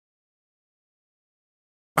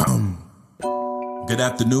Good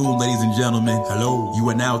afternoon, ladies and gentlemen. Hello. You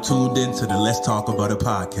are now tuned in to the Let's Talk About It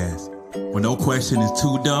podcast, where no question is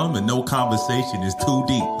too dumb and no conversation is too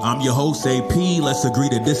deep. I'm your host, AP. Let's agree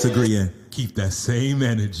to disagree and keep that same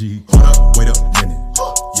energy. Hold up, wait a minute.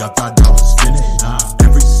 Y'all thought that was finished? Nah,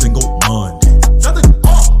 every single Monday. Nothing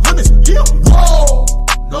off limits here. Whoa,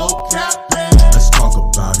 no capping. Let's talk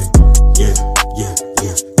about it. Yeah.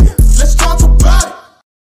 Let's talk about it.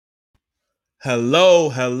 Hello.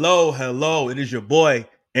 It is your boy,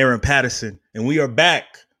 Aaron Patterson, and we are back.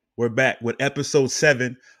 We're back with episode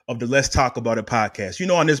 7 of the Let's Talk About It podcast. You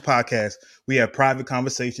know, on this podcast, we have private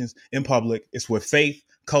conversations in public. It's where faith,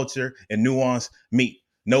 culture, and nuance meet.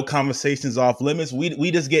 No conversations off limits.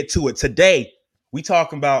 We just get to it. Today, we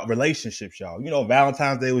talking about relationships, y'all. You know,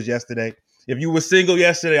 Valentine's Day was yesterday. If you were single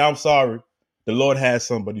yesterday, I'm sorry. The Lord has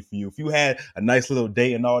somebody for you. If you had a nice little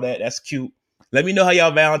date and all that, that's cute. Let me know how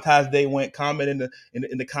y'all Valentine's Day went. Comment in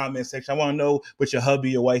the comment section. I want to know what your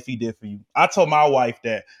hubby or wifey did for you. I told my wife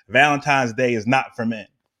that Valentine's Day is not for men.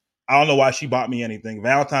 I don't know why she bought me anything.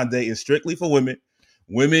 Valentine's Day is strictly for women.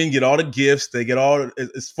 Women get all the gifts. They get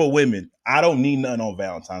it's for women. I don't need nothing on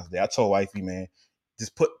Valentine's Day. I told wifey, man,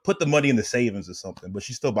 just put the money in the savings or something. But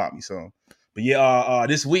she still bought me some. But yeah,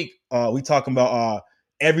 this week we talking about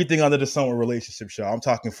everything under the sun with relationships, y'all. I'm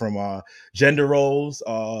talking from gender roles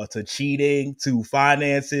to cheating to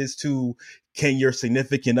finances to can your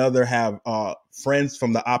significant other have friends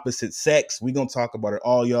from the opposite sex? We're going to talk about it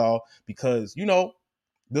all, y'all, because, you know,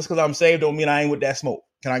 just because I'm saved don't mean I ain't with that smoke.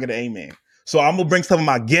 Can I get an amen? So I'm going to bring some of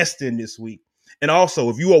my guests in this week. And also,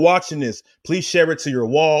 if you are watching this, please share it to your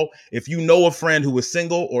wall. If you know a friend who is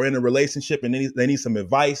single or in a relationship and they need some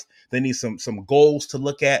advice, they need some goals to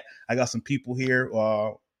look at, I got some people here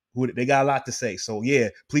who they got a lot to say. So yeah,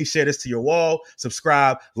 please share this to your wall,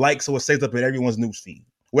 subscribe, like, so it stays up in everyone's newsfeed.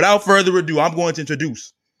 Without further ado, I'm going to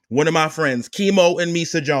introduce one of my friends, Kimo and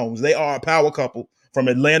Misa Jones. They are a power couple from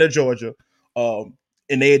Atlanta, Georgia. And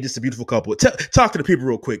they are just a beautiful couple. Talk to the people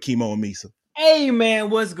real quick, Kimo and Misa. Hey man,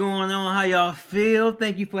 what's going on? How y'all feel?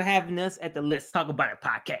 Thank you for having us at the Let's Talk About It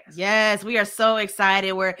podcast. Yes, we are so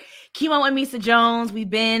excited. We're Kimo and Misa Jones. We've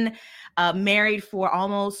been married for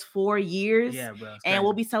almost 4 years. Yeah, bro. And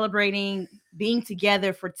we'll be celebrating being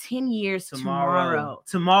together for 10 years tomorrow.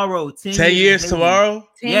 10 years tomorrow? 10 years tomorrow.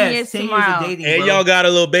 Years of dating, and bro. y'all got a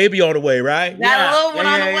little baby on the way, right? Got a little one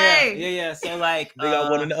on the way. Yeah. So like They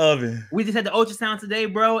got one in the oven. We just had the ultrasound today,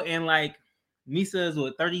 bro, and like Misa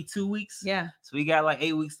is 32 weeks. Yeah. So we got like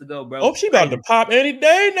 8 weeks to go, bro. Oh, she about to pop any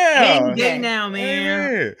day now. Any day now, man.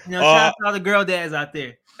 Amen. You know, shout out to all the girl dads out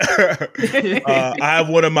there. I have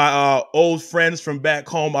one of my old friends from back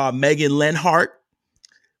home, Megan Lenhart,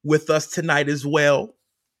 with us tonight as well.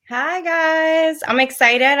 Hi, guys. I'm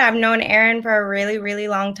excited. I've known Aaron for a really, really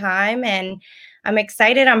long time, and I'm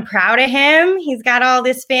excited. I'm proud of him. He's got all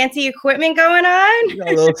this fancy equipment going on. You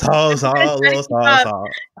got a little tall.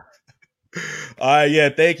 All right, yeah,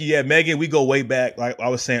 thank you. Yeah, Megan, we go way back. Like I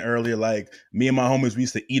was saying earlier, like me and my homies, we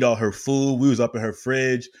used to eat all her food. We was up in her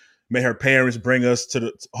fridge, made her parents bring us to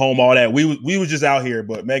the home, all that. We was just out here,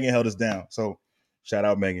 but Megan held us down. So shout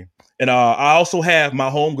out Megan. And I also have my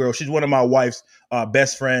homegirl. She's one of my wife's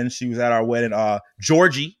best friends. She was at our wedding.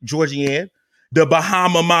 Georgianne, the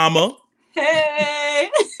Bahama Mama. Hey.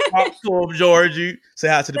 Talk to him, Georgie. Say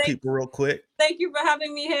hi to the people real quick. Thank you for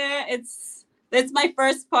having me here. It's my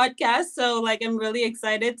first podcast, so like I'm really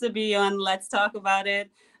excited to be on Let's Talk About It.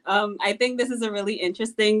 I think this is a really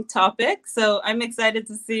interesting topic, so I'm excited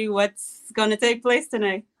to see what's going to take place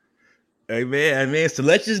tonight. Amen. So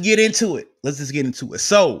let's just get into it.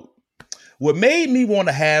 So what made me want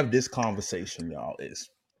to have this conversation, y'all, is,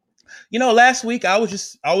 you know, last week I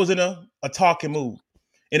was in a talking mood.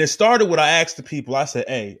 And it started with, I asked the people, I said,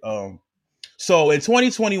 hey, so in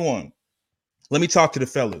 2021, let me talk to the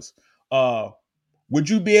fellas. Would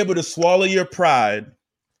you be able to swallow your pride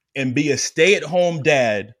and be a stay-at-home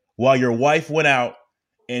dad while your wife went out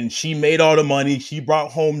and she made all the money, she brought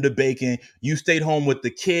home the bacon, you stayed home with the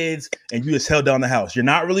kids, and you just held down the house? You're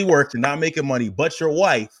not really working, not making money, but your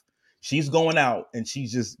wife, she's going out and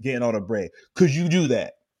she's just getting all the bread. Could you do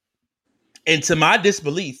that? And to my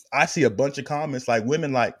disbelief, I see a bunch of comments like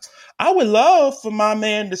women like, I would love for my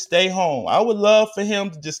man to stay home. I would love for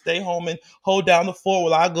him to just stay home and hold down the fort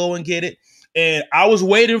while I go and get it. And I was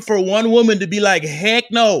waiting for one woman to be like, heck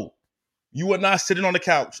no, you are not sitting on the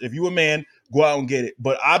couch. If you a man, go out and get it.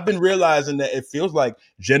 But I've been realizing that it feels like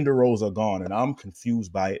gender roles are gone and I'm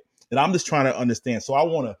confused by it. And I'm just trying to understand. So I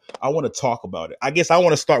want to talk about it. I guess I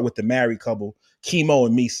want to start with the married couple, Kimo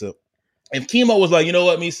and Misa. If Kimo was like, you know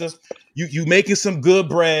what, Misa, you making some good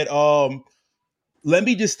bread. let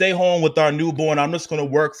me just stay home with our newborn. I'm just going to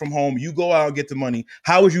work from home. You go out and get the money.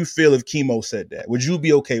 How would you feel if Chemo said that? Would you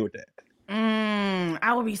be okay with that?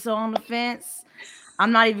 I would be so on the fence.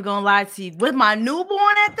 I'm not even gonna lie to you. With my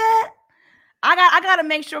newborn at that, I gotta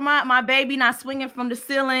make sure my baby not swinging from the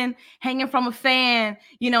ceiling, hanging from a fan,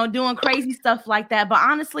 doing crazy stuff like that. But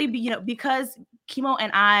honestly, because Chemo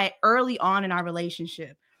and I early on in our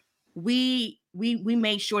relationship, we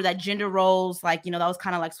made sure that gender roles, that was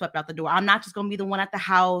kind of like swept out the door. I'm not just gonna be the one at the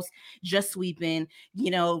house just sweeping,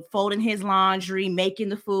 folding his laundry, making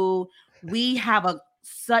the food. We have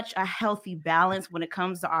such a healthy balance when it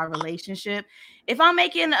comes to our relationship. If I'm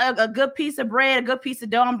making a good piece of bread, a good piece of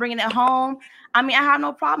dough, I'm bringing it home. I mean, I have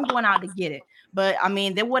no problem going out to get it. But I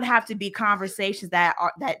mean, there would have to be conversations that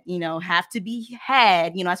have to be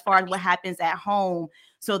had, as far as what happens at home,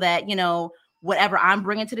 so that, whatever I'm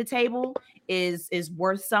bringing to the table is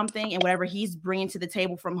worth something, and whatever he's bringing to the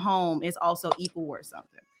table from home is also equal worth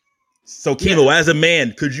something. So, Chemo, as a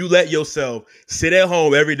man, could you let yourself sit at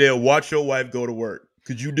home every day and watch your wife go to work?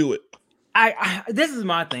 Could you do it? I this is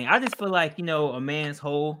my thing. I just feel like, a man's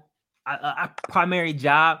whole primary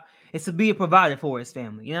job is to be a provider for his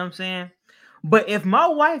family. You know what I'm saying? But if my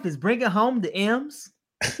wife is bringing home the M's,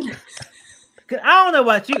 because I don't know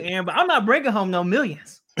about you, Aaron, but I'm not bringing home no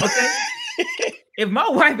millions. Okay. If my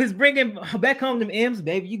wife is bringing back home them M's,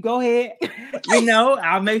 baby, you go ahead.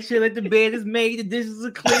 I'll make sure that the bed is made, the dishes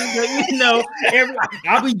are clean.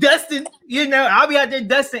 I'll be dusting. I'll be out there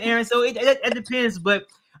dusting, Aaron. So it depends. But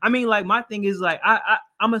I mean, like, my thing is, like,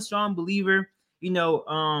 I'm a strong believer, in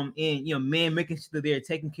men making sure that they're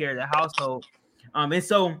taking care of the household. And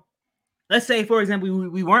so let's say, for example,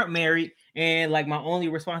 we weren't married, and like my only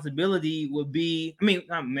responsibility would be,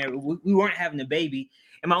 not married, we weren't having a baby.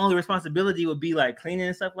 And my only responsibility would be like cleaning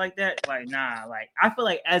and stuff like that. Like, nah, like I feel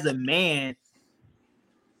like as a man,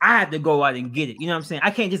 I have to go out and get it. You know what I'm saying?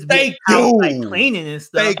 I can't just be out, like, cleaning and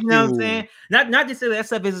stuff. You know what I'm saying? Not to say that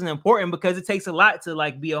stuff isn't important, because it takes a lot to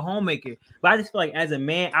like be a homemaker. But I just feel like as a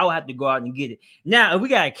man, I will have to go out and get it. Now, if we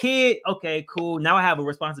got a kid, okay, cool. Now I have a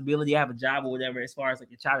responsibility. I have a job or whatever, as far as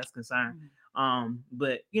like the child is concerned.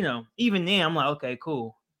 But even then, I'm like, okay,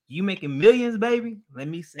 cool. You making millions, baby? Let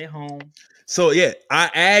me stay home. So yeah,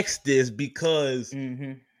 I asked this because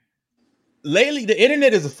lately the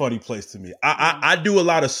internet is a funny place to me. I do a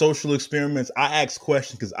lot of social experiments. I ask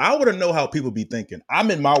questions because I want to know how people be thinking.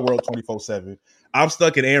 I'm in my world 24/7. I'm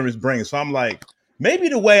stuck in Aaron's brain. So I'm like, maybe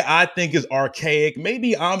the way I think is archaic.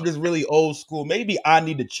 Maybe I'm just really old school. Maybe I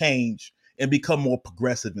need to change and become more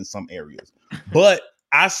progressive in some areas. But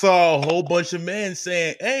I saw a whole bunch of men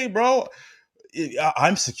saying, hey, bro,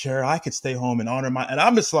 I'm secure. I could stay home and honor and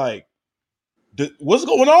I'm just like, what's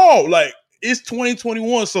going on? Like, it's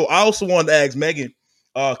 2021. So I also wanted to ask Megan,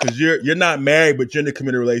 because you're not married, but you're in a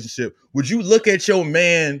committed relationship. Would you look at your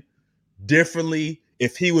man differently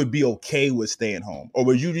if he would be okay with staying home? Or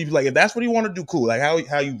would you be like, if that's what he want to do, cool? Like,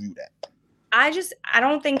 how you view that? I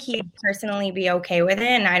don't think he'd personally be okay with it,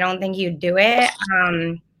 and I don't think he'd do it.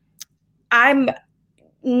 I'm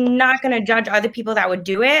not going to judge other people that would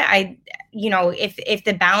do it. If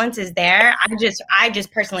the balance is there, I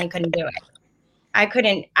just personally couldn't do it. I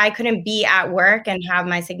couldn't be at work and have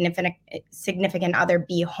my significant other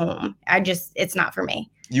be home. It's not for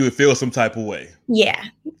me. You would feel some type of way. Yeah.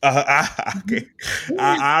 Okay.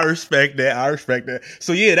 I respect that. I respect that.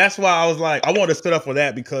 So yeah, that's why I was like, I want to sit up for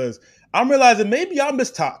that, because I'm realizing maybe I'm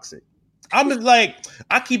just toxic. I'm just like,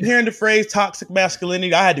 I keep hearing the phrase toxic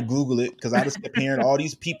masculinity. I had to Google it because I just kept hearing all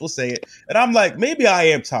these people say it. And I'm like, maybe I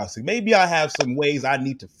am toxic. Maybe I have some ways I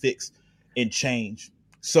need to fix and change.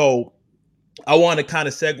 So I want to kind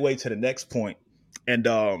of segue to the next point. And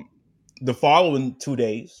the following 2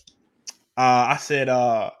 days, I said,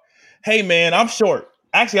 hey man, I'm short.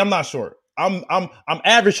 Actually, I'm not short. I'm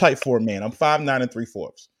average height for a man. I'm 5'9" and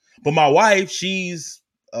 3/4. But my wife, she's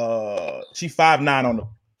 5'9" on the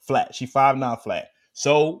flat. She 5'9" flat.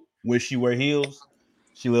 So when she wear heels,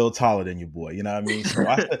 she a little taller than your boy. You know what I mean? So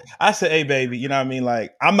I said, hey baby, you know what I mean?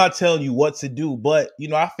 Like, I'm not telling you what to do, but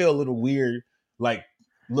I feel a little weird, like,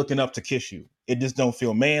 looking up to kiss you. It just don't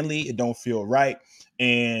feel manly. It don't feel right.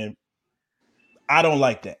 And I don't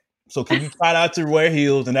like that. So can you try not to wear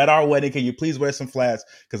heels? And at our wedding, can you please wear some flats?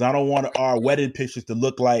 Because I don't want our wedding pictures to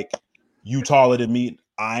look like you taller than me.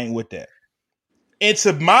 I ain't with that. And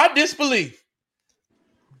to my disbelief,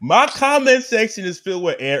 my comment section is filled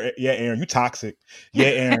with Aaron. Yeah, Aaron, you toxic. Yeah,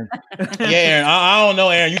 Aaron. Yeah, Aaron. I don't know,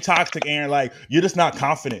 Aaron. You toxic, Aaron. Like, you're just not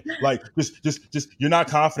confident. Like, just you're not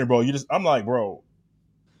confident, bro. I'm like, bro,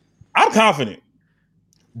 I'm confident.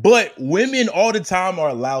 But women all the time are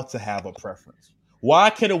allowed to have a preference. Why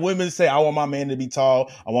can a woman say, I want my man to be tall,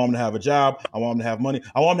 I want him to have a job, I want him to have money,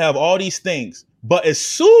 I want him to have all these things. But as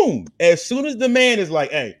soon as the man is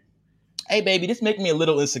like, hey baby, this makes me a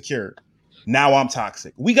little insecure. Now I'm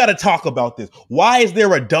toxic. We got to talk about this. Why is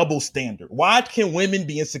there a double standard? Why can women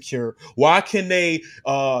be insecure? Why can they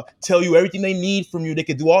tell you everything they need from you? They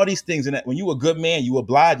can do all these things. And that when you a good man, you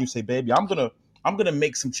oblige. You say, baby, I'm gonna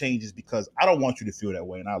make some changes because I don't want you to feel that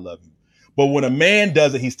way, and I love you. But when a man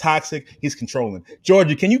does it, he's toxic. He's controlling.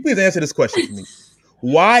 Georgia, can you please answer this question for me?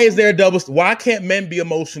 Why is there a double? Why can't men be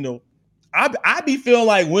emotional? I be feeling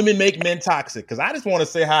like women make men toxic because I just want to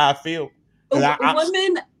say how I feel.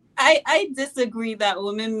 Women. I disagree that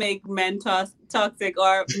women make men toxic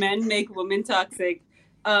or men make women toxic.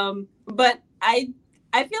 But I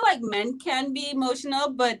feel like men can be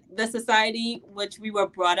emotional, but the society which we were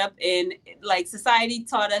brought up in, like society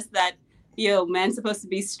taught us that, men's supposed to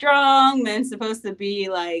be strong, men's supposed to be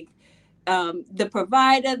like the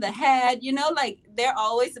provider, the head, like they're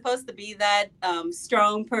always supposed to be that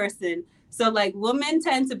strong person. So like women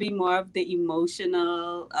tend to be more of the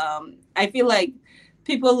emotional. I feel like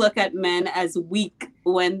people look at men as weak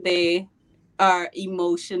when they are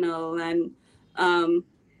emotional and,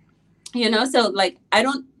 so like,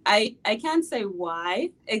 I can't say why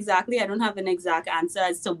exactly. I don't have an exact answer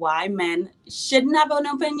as to why men shouldn't have an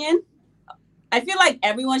opinion. I feel like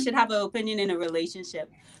everyone should have an opinion in a relationship,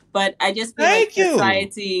 but I just feel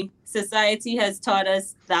society has taught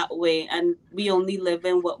us that way, and we only live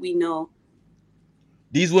in what we know.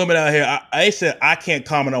 These women out here, I said I can't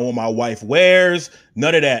comment on what my wife wears.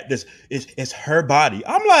 None of that. It's her body.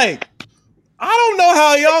 I'm like, I don't know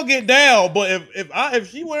how y'all get down, but if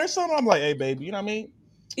she wears something, I'm like, hey baby, you know what I mean?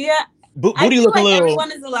 Yeah. Booty look a little.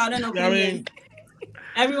 Everyone is allowed an opinion. You know what I mean?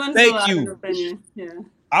 Everyone's allowed an opinion. Yeah.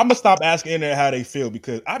 I'm gonna stop asking them how they feel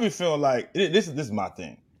because I've been feeling like this is my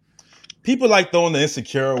thing. People like throwing the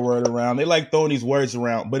insecure word around. They like throwing these words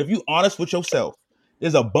around. But if you're honest with yourself,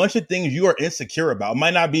 there's a bunch of things you are insecure about. It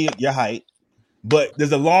might not be your height, but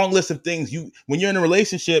there's a long list of things when you're in a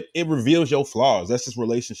relationship, it reveals your flaws. That's just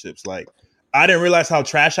relationships. Like, I didn't realize how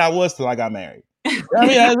trash I was till I got married. I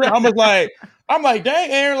mean, I'm like,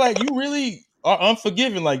 dang, Aaron, like you really are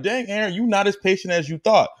unforgiving. Like, dang, Aaron, you not as patient as you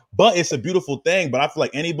thought. But it's a beautiful thing. But I feel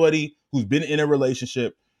like anybody who's been in a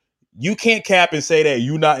relationship, you can't cap and say that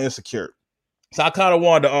you're not insecure. So I kind of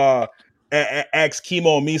wanted to ask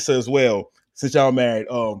Kimo and Misa as well, since y'all married.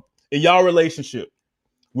 In y'all relationship,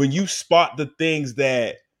 when you spot the things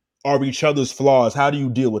that are each other's flaws, how do you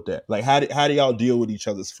deal with that? Like, how do y'all deal with each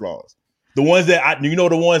other's flaws? The ones that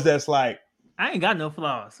the ones that's like, I ain't got no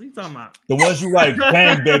flaws. What you talking about? The ones you like,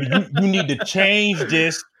 dang, baby, you need to change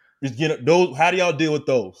this. Those. How do y'all deal with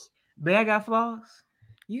those? Babe, I got flaws.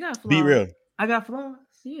 You got flaws. Be real. I got flaws.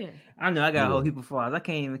 Yeah, I know. I got a whole heap of flaws. I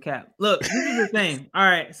can't even cap. Look, this is the thing. All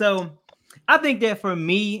right, so I think that for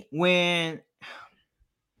me, when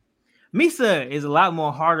Misa is a lot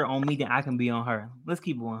more harder on me than I can be on her. Let's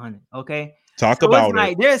keep it 100, okay? Talk about it.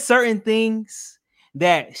 Like, there's certain things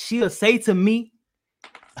that she'll say to me.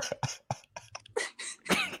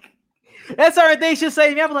 That's certain things she'll say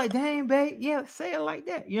to me. I'll be like, dang, babe, yeah, say it like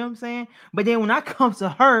that. You know what I'm saying? But then when I come to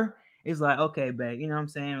her, it's like, okay, babe, you know what I'm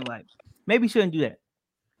saying? Like, maybe you shouldn't do that.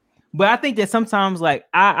 But I think that sometimes, like,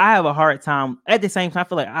 I have a hard time. At the same time, I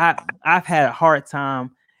feel like I've had a hard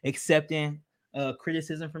time accepting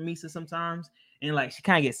criticism from Misa sometimes. And like, she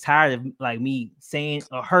kind of gets tired of like me saying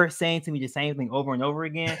or her saying to me the same thing over and over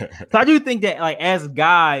again. So I do think that, like, as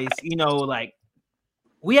guys, like,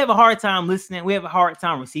 we have a hard time listening. We have a hard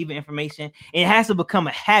time receiving information. And it has to become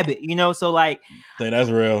a habit, So like, that's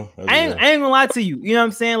real. I ain't gonna lie to you. You know what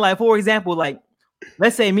I'm saying? Like, for example, like,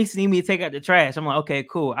 let's say Misa need me to take out the trash. I'm like, okay,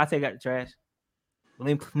 cool. I'll take out the trash.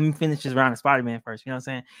 Let me finish this round of Spider-Man first. You know what I'm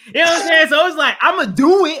saying? You know what I'm saying? So it's like, I'm gonna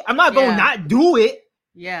do it. I'm not gonna not do it.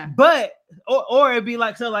 Yeah. But or it'd be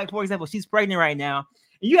like, so like, for example, she's pregnant right now.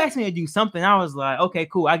 And you asked me to do something. I was like, okay,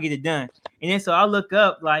 cool. I get it done. And then so I look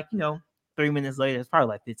up, like, 3 minutes later, it's probably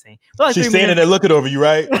like 15. So like she's standing there looking over you,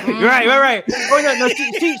 right? right. Oh, no,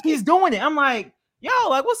 she's doing it. I'm like, yo,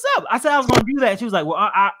 like, what's up? I said I was gonna do that. She was like, well,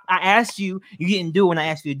 I asked you didn't do it when I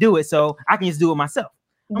asked you to do it, so I can just do it myself.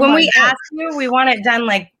 When we ask you, we want it done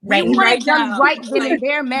like right then and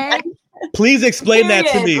there, man. Please explain that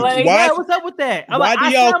to me. Like, why? Yeah, what's up with that? Why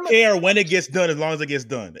do y'all care when it gets done as long as it gets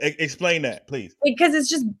done? Explain that, please. Because it's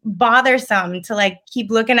just bothersome to like keep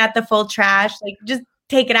looking at the full trash. Like, just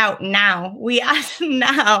take it out now. We ask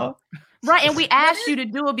now. Right, and we asked you to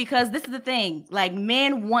do it because this is the thing. Like,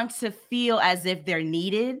 men want to feel as if they're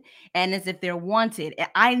needed and as if they're wanted.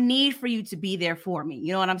 I need for you to be there for me.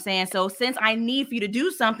 You know what I'm saying? So since I need for you to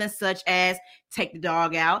do something such as take the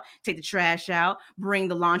dog out, take the trash out, bring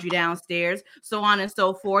the laundry downstairs, so on and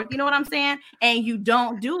so forth, you know what I'm saying? And you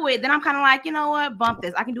don't do it, then I'm kind of like, you know what? Bump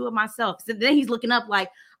this. I can do it myself. So then he's looking up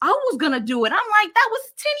like, I was going to do it. I'm like, that was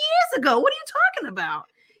 10 years ago. What are you talking about?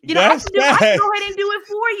 You know, I can go ahead and do it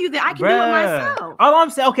for you. Then I can do it myself. All I'm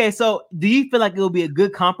saying, okay, so do you feel like it will be a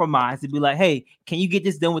good compromise to be like, hey, can you get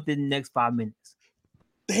this done within the next 5 minutes?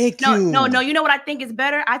 Thank you. No. You know what I think is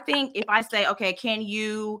better? I think if I say, okay, can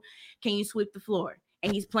you sweep the floor?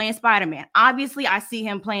 And he's playing Spider-Man. Obviously, I see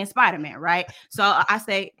him playing Spider-Man, right? So I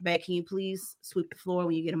say, babe, can you please sweep the floor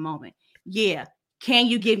when you get a moment? Yeah. Can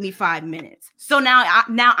you give me 5 minutes? So now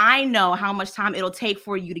I know how much time it'll take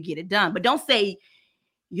for you to get it done. But don't say,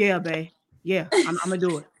 yeah, babe. Yeah, I'm gonna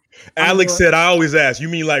do it. Alex said, I always ask, you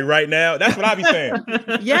mean like right now? That's what I be saying.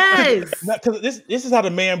 Yes. Because this is how the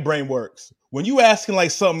man brain works. When you asking like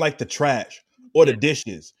something like the trash or the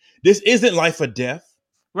dishes, this isn't life or death.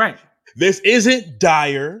 Right. This isn't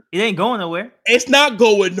dire. It ain't going nowhere. It's not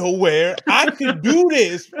going nowhere. I could do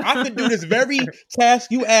this. I could do this very task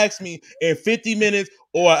you asked me in 50 minutes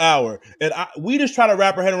or an hour. And we just try to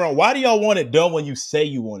wrap our head around, why do y'all want it done when you say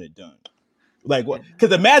you want it done? Like what?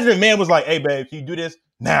 Because imagine a man was like, "Hey, babe, can you do this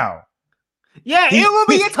now?" Yeah, it will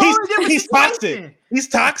be a totally different He's situation. toxic. He's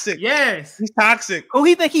toxic. Yes, he's toxic. Oh,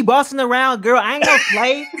 he think he bossing around, girl? I ain't no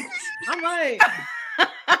slave. I'm like,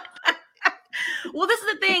 well, this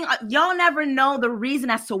is the thing. Y'all never know the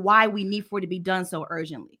reason as to why we need for it to be done so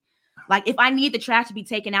urgently. Like if I need the trash to be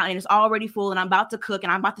taken out and it's already full and I'm about to cook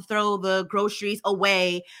and I'm about to throw the groceries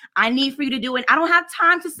away, I need for you to do it. I don't have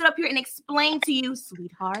time to sit up here and explain to you,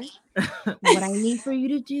 sweetheart, what I need for you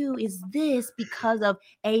to do is this because of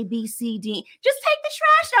A, B, C, D. Just take the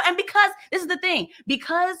trash out. And because this is the thing,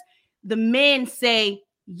 because the men say,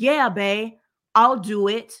 yeah, babe, I'll do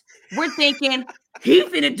it. We're thinking he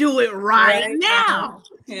finna do it right now.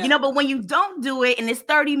 Yeah. You know, but when you don't do it and it's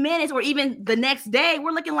 30 minutes or even the next day,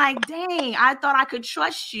 we're looking like, dang, I thought I could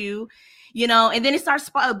trust you, you know, and then it starts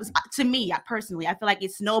to me, personally, I feel like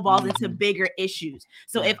it snowballs into bigger issues.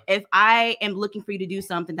 So if I am looking for you to do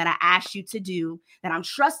something that I asked you to do, that I'm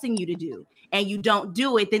trusting you to do, and you don't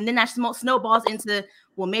do it, then that snowballs into,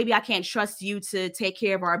 well, maybe I can't trust you to take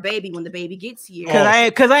care of our baby when the baby gets here.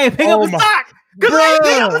 Because I ain't picking up the sock. Because I ain't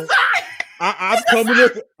picking up the sock.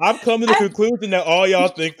 I'm coming to the conclusion that all y'all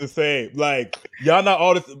think the same. Like y'all not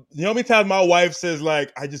all this. You know how many times my wife says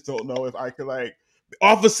like, I just don't know if I could like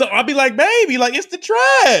offer something. I'll be like, baby, like it's the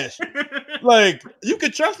trash. Like you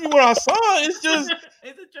can trust me with our son. It's just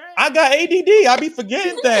I got ADD. I be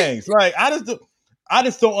forgetting things. Like I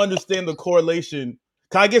just don't understand the correlation.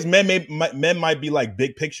 Cause I guess men might be like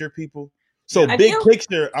big picture people. So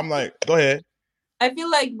picture, I'm like, go ahead. I feel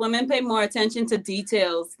like women pay more attention to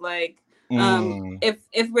details. Like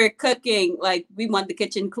if we're cooking, like we want the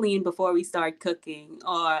kitchen clean before we start cooking,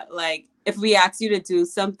 or like if we ask you to do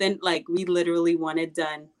something, like we literally want it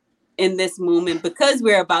done in this moment because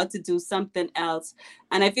we're about to do something else.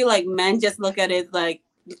 And I feel like men just look at it like,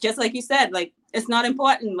 just like you said, like it's not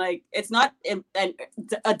important. Like it's not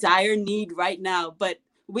a dire need right now, but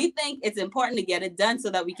we think it's important to get it done so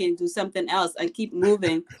that we can do something else and keep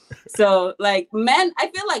moving. So like men, I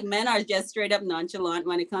feel like men are just straight up nonchalant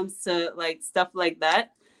when it comes to like stuff like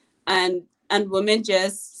that. And women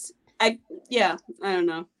just, I don't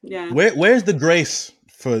know. Yeah. Where's the grace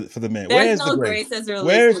for the men? There's no grace as it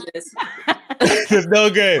relates to this. There's no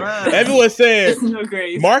grace. Everyone says, there's no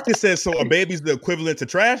grace. Marcus says, so a baby's the equivalent to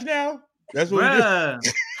trash now? That's what we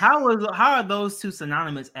do. How are those two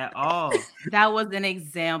synonymous at all? That was an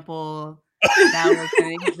example. No,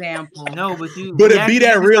 but it be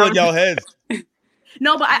that real in y'all heads.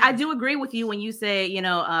 No, but I do agree with you when you say, you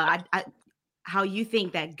know, how you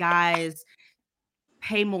think that guys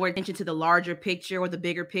pay more attention to the larger picture or the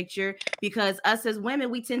bigger picture, because us as women,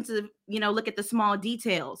 we tend to, you know, look at the small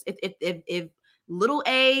details. If little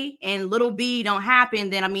A and little B don't happen,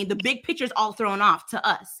 then I mean the big picture's all thrown off to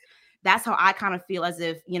us. That's how I kind of feel, as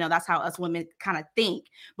if, you know, that's how us women kind of think.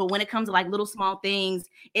 But when it comes to like little small things,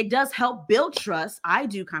 it does help build trust. I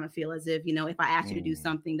do kind of feel as if, you know, if I ask you to do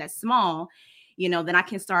something that's small, you know, then I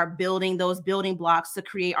can start building those building blocks to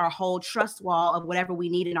create our whole trust wall of whatever we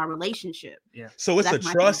need in our relationship. Yeah. So it's a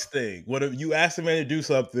trust thing. What if you ask a man to do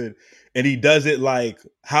something and he does it like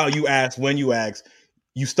how you ask, when you ask,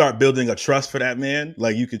 you start building a trust for that man.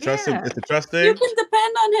 Like you can trust him. It's a trust thing. You can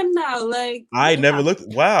depend on him now. Like I never looked.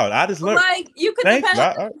 Wow. I just learned. Like you can depend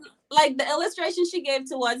on, like the illustration she gave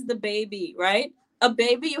towards the baby, right? a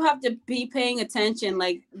baby, you have to be paying attention.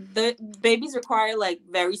 Like the babies require like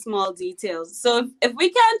very small details. So if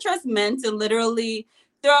we can't trust men to literally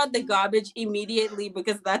throw out the garbage immediately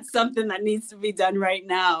because that's something that needs to be done right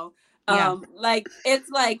now. Like it's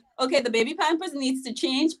like, okay, the baby pampers needs to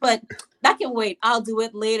change, but that can wait. I'll do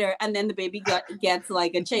it later, and then the baby gets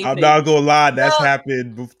like a chafing. I'm not gonna lie, that's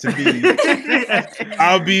happened to me.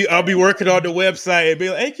 I'll be working on the website and be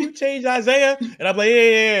like, "Hey, can you change Isaiah?" And I'm like,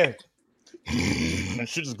 "Yeah." And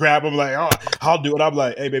she just grab him like, "Oh, I'll do it." I'm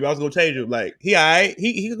like, "Hey, baby, I was gonna change him." Like, he all right.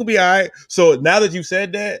 He gonna be all right. So now that you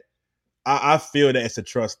said that, I feel that it's a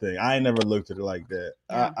trust thing. I ain't never looked at it like that.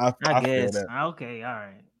 Yeah, I guess. feel that. Okay, all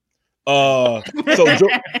right.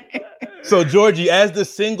 So Georgie, as the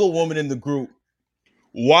single woman in the group,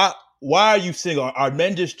 why are you single? Are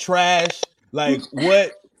men just trash? Like why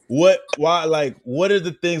like what are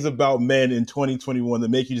the things about men in 2021 that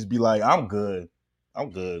make you just be like, I'm good. I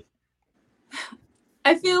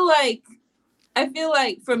feel like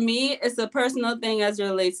for me it's a personal thing as it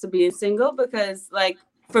relates to being single, because like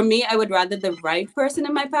for me, I would rather the right person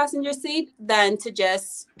in my passenger seat than to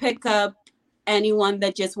just pick up anyone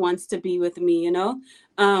that just wants to be with me, you know?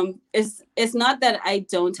 It's not that I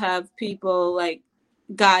don't have people like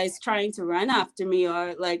guys trying to run after me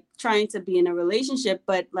or like trying to be in a relationship,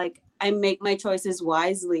 but like I make my choices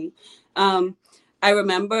wisely. I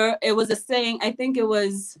remember it was a saying, I think it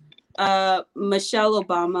was Michelle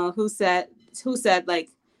Obama who said like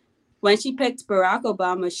when she picked Barack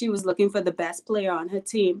Obama, she was looking for the best player on her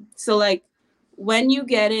team. So like when you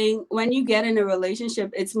get in a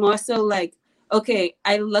relationship, it's more so like, okay,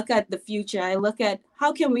 I look at the future. I look at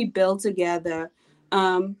how can we build together?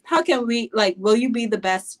 How can we, like, will you be the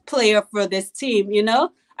best player for this team? You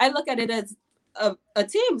know, I look at it as a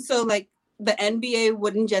team. So like the NBA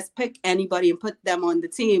wouldn't just pick anybody and put them on the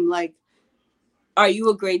team. Like, are you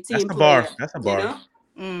a great team player? That's a bar.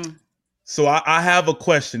 You know? So I have a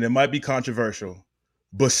question. It might be controversial,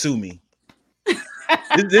 but sue me.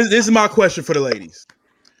 This is my question for the ladies.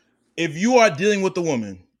 If you are dealing with a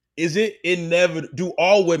woman, is it inevitable? Do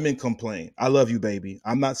all women complain? I love you, baby.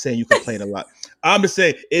 I'm not saying you complain a lot. I'm just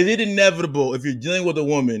saying, is it inevitable if you're dealing with a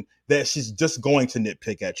woman that she's just going to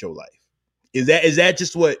nitpick at your life? Is that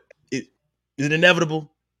just what it is? It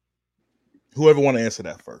inevitable? Whoever want to answer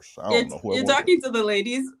that first. I don't know. You're talking to the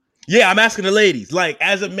ladies. Yeah, I'm asking the ladies. Like,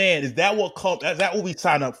 as a man, is that what we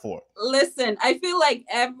sign up for? Listen, I feel like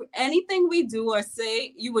anything we do or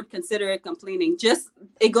say, you would consider it complaining. Just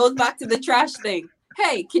it goes back to the trash thing.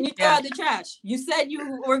 Hey, can you throw out the trash? You said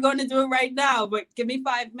you were going to do it right now, but give me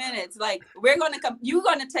 5 minutes. Like you're gonna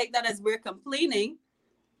take that as we're complaining.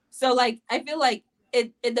 So like I feel like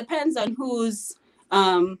it depends on who's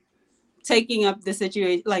taking up the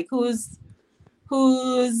situation. Like who's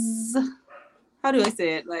how do I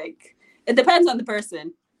say it? Like it depends on the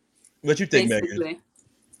person. What you think, Megan?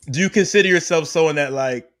 Do you consider yourself someone that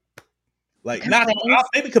like not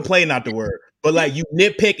maybe complain, not the word, but like you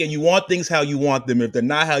nitpick and you want things how you want them. If they're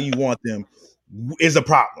not how you want them, is a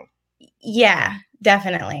problem. Yeah,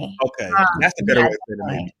 definitely. Okay, that's a better way to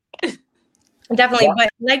say it. Definitely, but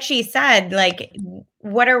like she said, like,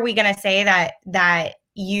 what are we gonna say that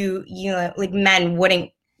you like men wouldn't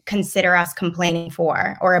consider us complaining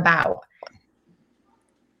for or about?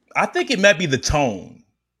 I think it might be the tone.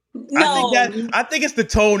 No. I think it's the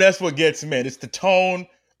tone that's what gets men. It's the tone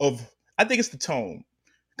of. I think it's the tone,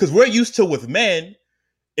 because we're used to with men.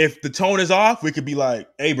 If the tone is off, we could be like,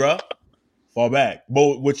 "Hey, bro, fall back."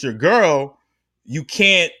 But with your girl, you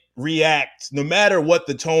can't react no matter what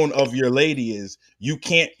the tone of your lady is. You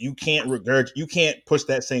can't push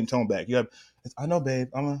that same tone back. You have, I know, babe.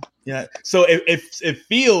 So it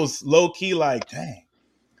feels low key like, dang,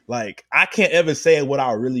 like I can't ever say what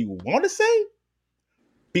I really want to say,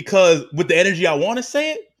 because with the energy I want to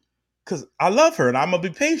say it, because I love her and I'm gonna be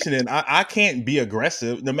patient, and I can't be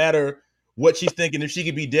aggressive no matter what she's thinking, if she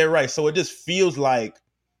could be dead right. So it just feels like,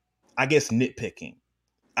 I guess, nitpicking.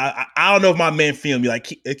 I don't know if my man feeling me like,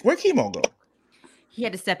 where'd Chemo go? He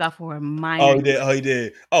had to step out for a minor. Oh, he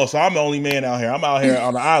did. Oh, so I'm the only man out here. I'm out here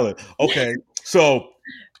on the island. Okay. So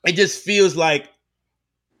it just feels like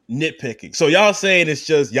nitpicking. So y'all saying it's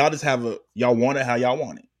just, y'all want it how y'all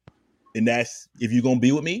want it. And that's, if you're going to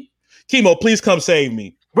be with me, Chemo, please come save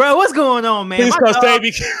me. Bro, what's going on, man? Please come save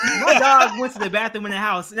me. My dog went to the bathroom in the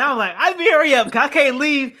house. And I was like, I be hurry up, because I can't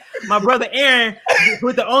leave my brother Aaron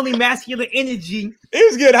with the only masculine energy.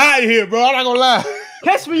 It's getting hot in here, bro. I'm not going to lie.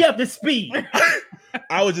 Catch me up to speed.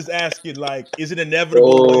 I was just asking, like, is it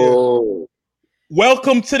inevitable?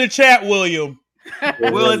 Welcome to the chat, William.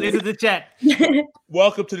 Will is into the chat.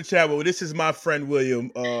 Welcome to the chat. Well, this is my friend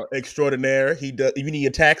William, extraordinaire. He does. If you need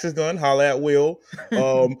your taxes done, holla at Will.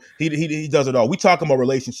 He does it all. We talking about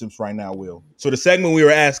relationships right now, Will. So the segment we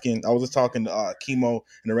were asking, I was just talking to Chemo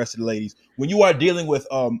and the rest of the ladies. When you are dealing with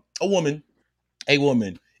a woman,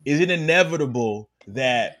 is it inevitable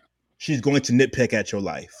that she's going to nitpick at your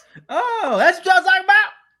life? Oh, that's what y'all talking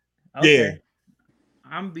about. Okay. Yeah.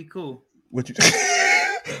 I'm gonna be cool. What you?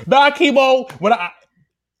 Nah, Chemo.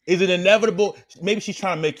 Is it inevitable? Maybe she's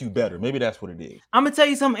trying to make you better. Maybe that's what it is. I'm gonna tell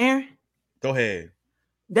you something, Aaron. Go ahead.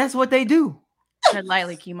 That's what they do. Tread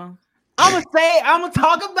lightly, Chemo. I'm gonna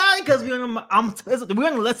talk about it because we're on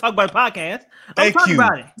the Let's Talk About It podcast. Thank you.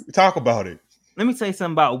 About it. Talk about it. Let me tell you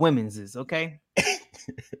something about women's, okay?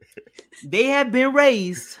 They have been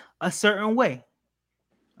raised a certain way,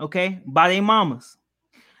 okay, by their mamas.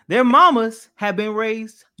 Their mamas have been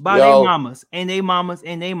raised by their mamas and their mamas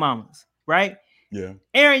and their mamas, right? Yeah.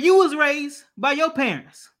 Aaron, you was raised by your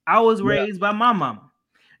parents. I was raised by my mama.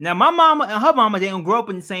 Now, my mama and her mama, they don't grow up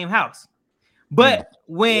in the same house. But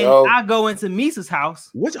when I go into Misa's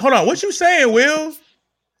house... Hold on. What you saying, Will?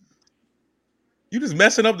 You just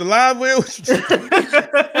messing up the live, Will?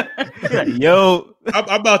 Yo.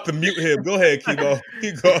 I'm about to mute him. Go ahead, Chemo.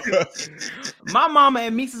 Keep going. My mama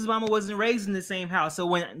and Misa's mama wasn't raised in the same house. So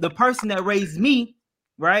when the person that raised me,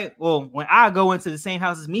 right? Well, when I go into the same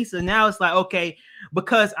house as Misa, now it's like, okay,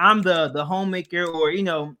 because I'm the homemaker, or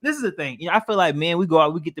this is the thing. I feel like, man, we go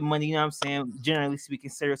out, we get the money, you know what I'm saying? Generally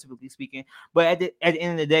speaking, stereotypically speaking. But at the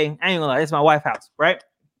end of the day, I ain't gonna lie, it's my wife's house, right?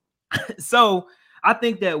 So I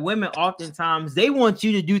think that women oftentimes they want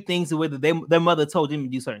you to do things the way that their mother told them to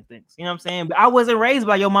do certain things. You know what I'm saying? But I wasn't raised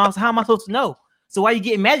by your mom, so how am I supposed to know? So why are you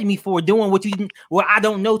getting mad at me for doing what I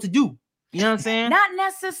don't know to do? You know what I'm saying? Not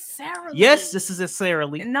necessarily. Yes, this is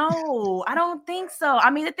necessarily. No, I don't think so. I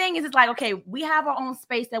mean, the thing is, it's like, okay, we have our own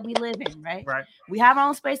space that we live in, right? Right. We have our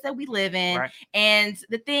own space that we live in. Right. And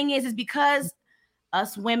the thing is because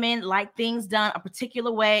us women like things done a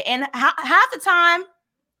particular way. And half the time,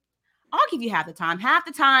 I'll give you half the time. Half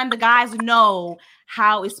the time, the guys know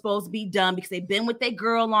how it's supposed to be done because they've been with their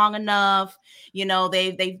girl long enough.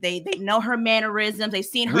 They know her mannerisms. They've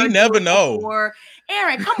seen her. We never know. Before.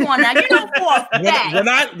 Aaron, come on now. You know for a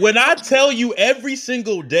fact. When I tell you every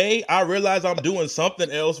single day, I realize I'm doing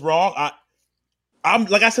something else wrong. I'm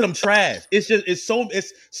like I said, I'm trash. It's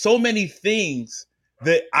so many things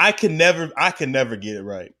that I can never get it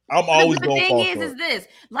right. I'm always going. The thing is this,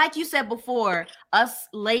 like you said before, us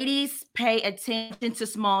ladies pay attention to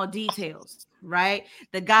small details, right?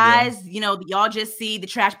 The guys, y'all just see the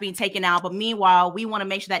trash being taken out, but meanwhile, we want to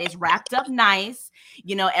make sure that it's wrapped up nice.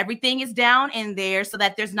 Everything is down in there so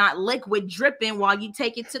that there's not liquid dripping while you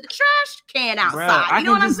take it to the trash can outside. Bro, you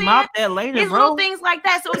know what I'm saying? Mop that later, it's bro. Little things like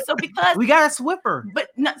that. So because we got a Swiffer. But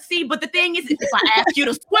the thing is, if I ask you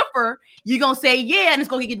to Swiffer, you're gonna say yeah, and it's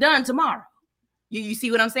gonna get done tomorrow. You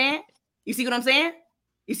see what I'm saying? You see what I'm saying?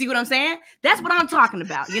 You see what I'm saying? That's what I'm talking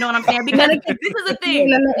about. You know what I'm saying? Because this is the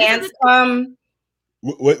thing. And then the ants come.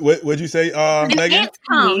 What'd you say, Megan? Ants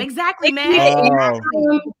come. Exactly, man.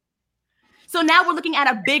 Oh. So now we're looking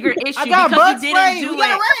at a bigger issue I got because you didn't do it.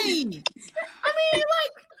 I mean,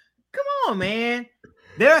 like, come on, man.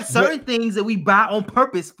 There are certain things that we buy on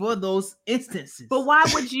purpose for those instances. But why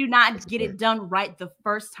would you not get it done right the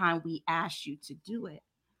first time we asked you to do it?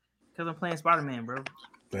 Because I'm playing Spider-Man, bro.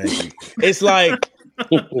 Thank you. It's like,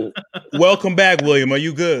 welcome back, William. Are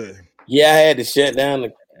you good? Yeah, I had to shut down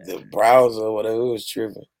the browser or whatever. It was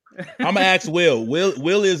tripping. I'm gonna ask Will.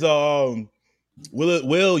 Will is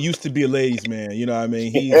Will used to be a ladies' man. You know what I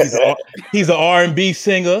mean? He's an R&B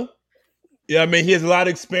singer. Yeah, I mean he has a lot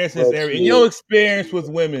of experience in this area. In your experience with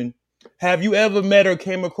women, have you ever met or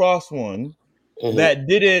came across one that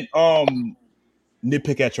didn't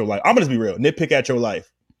nitpick at your life? I'm gonna just be real. Nitpick at your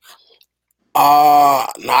life. No,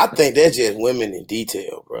 I think that's just women in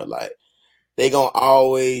detail, bro. Like they gonna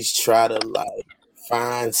always try to like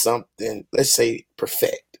find something, let's say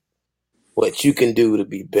perfect, what you can do to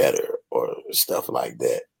be better or stuff like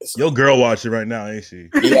that. So, your girl watching right now, ain't she?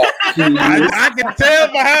 Yeah, I can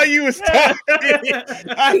tell by how you was talking.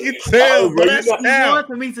 I can tell, bro. You want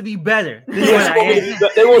for me to be better. They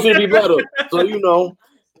want you to be better. So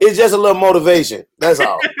it's just a little motivation. That's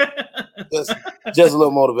all. Just a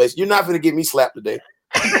little motivation. You're not gonna get me slapped today.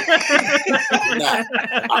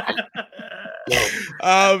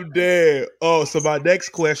 I'm dead. Oh, so my next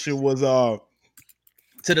question was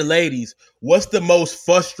to the ladies. What's the most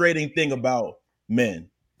frustrating thing about men?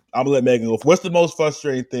 I'm gonna let Megan go. What's the most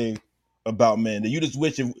frustrating thing about men that you just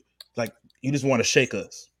wish you just want to shake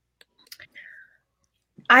us?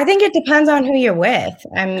 I think it depends on who you're with.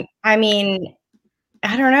 I mean,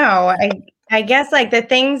 I don't know. I guess like the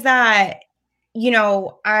things that, you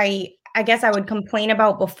know, I guess I would complain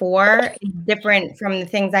about before is different from the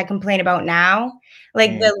things I complain about now.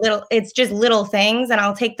 Like it's just little things, and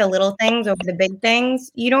I'll take the little things over the big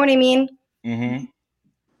things. You know what I mean? Mm-hmm.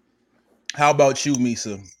 How about you,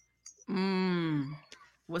 Misa?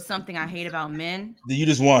 What's something I hate about men? Do you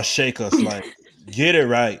just want to shake us? Like, get it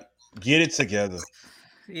right, get it together.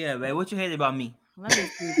 Yeah, babe. What you hate about me? Let me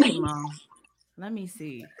see, Mom. Let me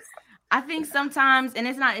see. I think sometimes, and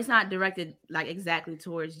it's not directed like exactly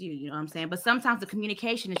towards you, you know what I'm saying? But sometimes the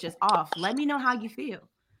communication is just off. Let me know how you feel.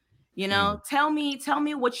 You know, tell me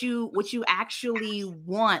what you actually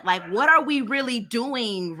want. Like, what are we really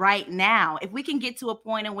doing right now? If we can get to a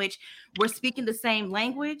point in which we're speaking the same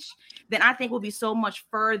language, then I think we'll be so much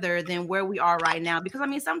further than where we are right now. Because I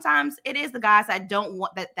mean, sometimes it is the guys that don't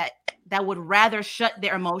want that would rather shut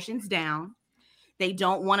their emotions down. They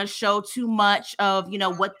don't want to show too much of, you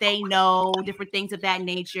know, what they know, different things of that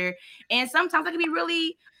nature. And sometimes it can be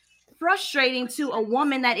really frustrating to a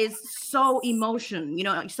woman that is so emotional, you know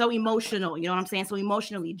what I'm saying? So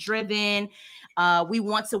emotionally driven. We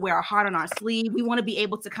want to wear our heart on our sleeve. We want to be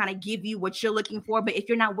able to kind of give you what you're looking for. But if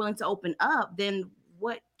you're not willing to open up, then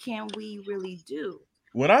what can we really do?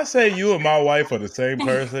 When I say you and my wife are the same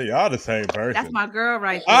person, y'all the same person. That's my girl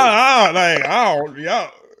right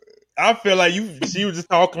there. I feel like she was just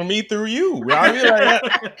talking to me through you. I mean,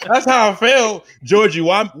 like, that's how I feel. Georgie,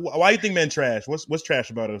 why you think men trash? What's trash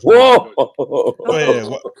about us? Whoa. Go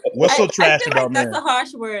ahead. What's so trash about men? That's a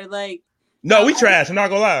harsh word. Like, no, we trash. I'm not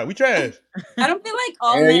gonna lie. We trash. I don't feel like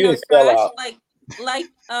all men are trash.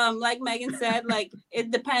 Like Megan said, like it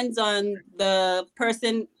depends on the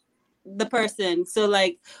person. So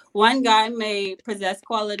like one guy may possess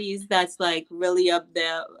qualities that's like really up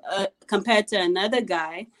there compared to another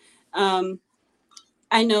guy.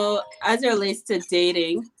 I know as it relates to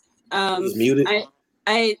dating, I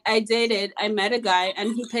met a guy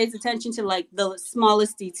and he pays attention to like the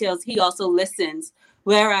smallest details. He also listens.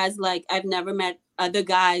 Whereas like I've never met other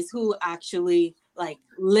guys who actually like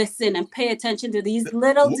listen and pay attention to these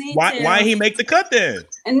little details. Why he make the cut then?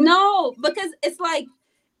 And no, because it's like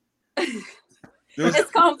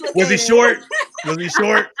it's complicated. Was he short? He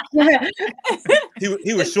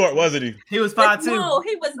was short, wasn't he? He was 5'2". No,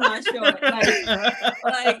 he was not short.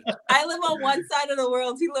 Like I live on one side of the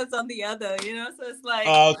world, he lives on the other. You know, so it's like.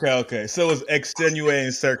 Oh, okay. So it was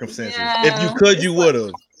extenuating circumstances. Yeah, if you could, you would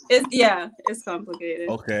have. It's complicated.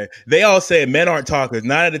 Okay. They all say men aren't talkers.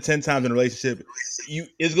 9 out of 10 times in a relationship,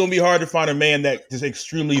 it's gonna be hard to find a man that is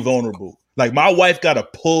extremely vulnerable. Like my wife got to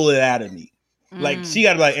pull it out of me. Like she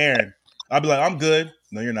got to be like, Aaron. I'll be like, I'm good.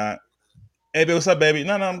 No, you're not. Hey, baby, what's up, baby?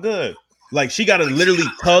 No, I'm good. Like she got to literally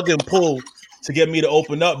tug and pull to get me to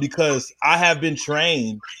open up because I have been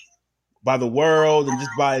trained by the world and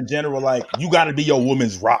just by in general, like you got to be your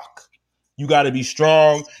woman's rock. You got to be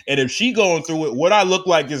strong. And if she going through it, what I look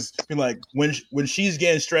like is like when she's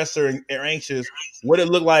getting stressed or anxious, what it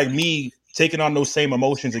look like me taking on those same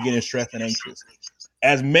emotions and getting stressed and anxious.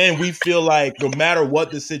 As men, we feel like no matter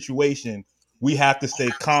what the situation, we have to stay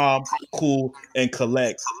calm, cool, and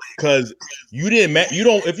collect. Because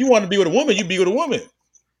if you want to be with a woman, you be with a woman.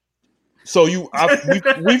 So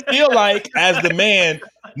we feel like as the man,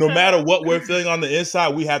 no matter what we're feeling on the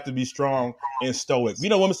inside, we have to be strong and stoic. You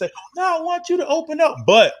know, women say, "No, I want you to open up,"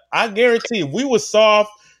 but I guarantee, if we were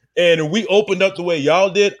soft and we opened up the way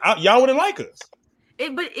y'all did, y'all wouldn't like us.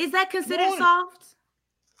 But is that considered soft?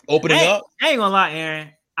 Opening up? I ain't gonna lie, Aaron.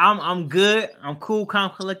 I'm good. I'm cool,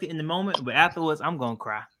 calm, collected in the moment, but afterwards, I'm gonna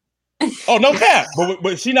cry. Oh, no cap.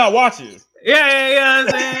 But she not watching. Yeah. I'm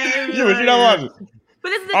saying, yeah, but she not watching. But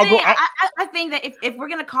this is the thing. I think that if we're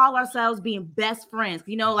gonna call ourselves being best friends,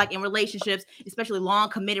 you know, like in relationships, especially long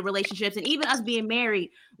committed relationships, and even us being married,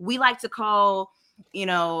 we like to call, you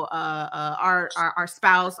know, our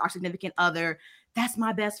spouse, our significant other, that's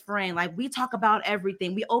my best friend. Like we talk about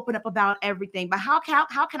everything, we open up about everything. But how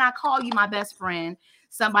can I call you my best friend?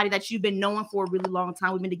 Somebody that you've been knowing for a really long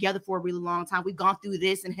time. We've been together for a really long time. We've gone through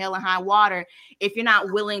this in hell and high water. If you're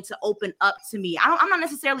not willing to open up to me, I'm not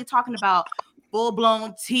necessarily talking about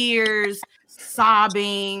full-blown tears,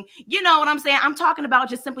 sobbing. You know what I'm saying? I'm talking about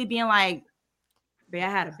just simply being like, babe, I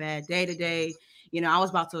had a bad day today. You know, I was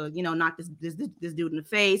about to, you know, knock this dude in the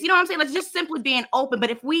face. You know what I'm saying? Like just simply being open. But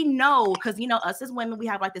if we know, because, you know, us as women, we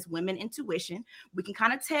have like this women intuition. We can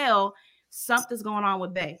kind of tell something's going on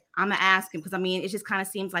with bae. I'm gonna ask him because I mean, it just kind of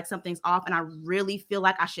seems like something's off, and I really feel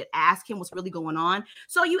like I should ask him what's really going on.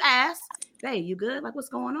 So you ask, bae, you good? Like, what's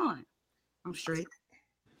going on? I'm straight.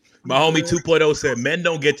 My homie 2.0 said, men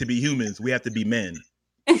don't get to be humans. We have to be men.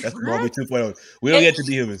 That's my homie 2.0. We don't get to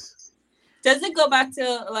be humans. Does it go back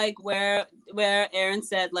to like where Aaron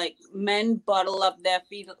said like men bottle up their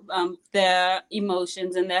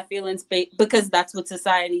emotions and their feelings because that's what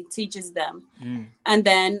society teaches them. And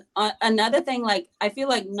then another thing, like I feel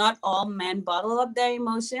like not all men bottle up their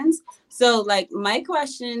emotions. So like my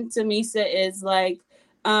question to Misa is like,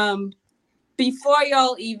 before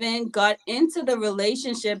y'all even got into the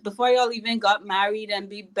relationship, before y'all even got married and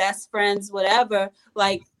be best friends, whatever,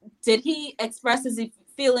 like did he express his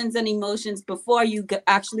feelings and emotions before you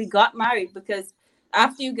actually got married? Because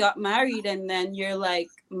after you got married and then you're like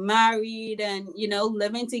married and you know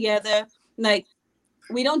living together, like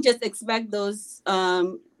we don't just expect those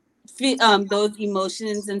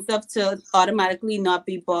emotions and stuff to automatically not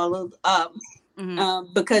be bottled up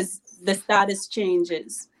because the status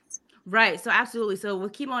changes. Right. So absolutely. So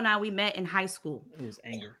with Kimo and I, we met in high school. It was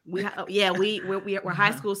anger. We're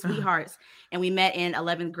high school sweethearts, and we met in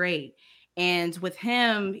 11th grade. And with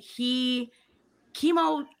him,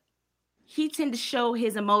 Kimo tended to show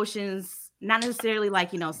his emotions, not necessarily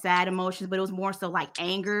like, you know, sad emotions, but it was more so like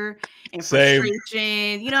anger and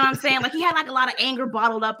frustration. You know what I'm saying? Like he had like a lot of anger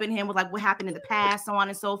bottled up in him with like what happened in the past, so on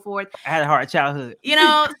and so forth. I had a hard childhood. You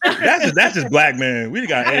know, that's just black man. We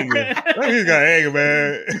got anger. We got anger,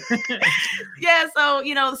 man. Yeah. So,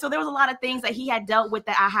 you know, so there was a lot of things that he had dealt with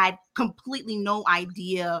that I had completely no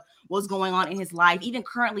idea was going on in his life, even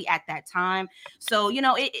currently at that time. So, you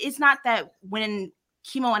know, it's not that when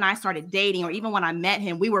Kimo and I started dating, or even when I met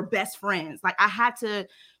him, we were best friends. Like I had to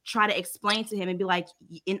try to explain to him and be like,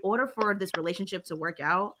 in order for this relationship to work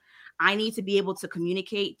out, I need to be able to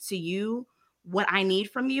communicate to you what I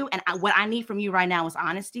need from you. And what I need from you right now is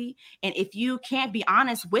honesty. And if you can't be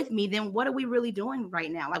honest with me, then what are we really doing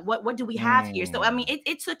right now? Like what do we have here? So, I mean,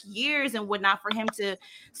 it took years and whatnot for him to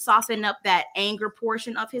soften up that anger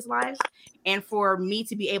portion of his life. And for me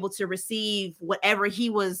to be able to receive whatever he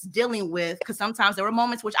was dealing with, because sometimes there were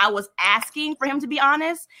moments which I was asking for him to be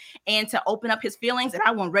honest and to open up his feelings, and I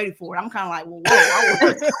wasn't ready for it. I'm kind of like,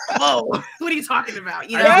 whoa, what are you talking about?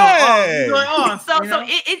 You know, So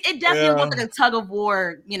it definitely was like a tug of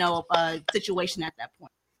war, you know, situation at that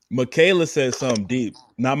point. Michaela said something deep.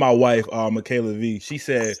 Not my wife, Michaela V. She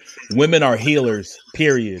said, "Women are healers.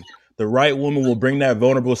 Period. The right woman will bring that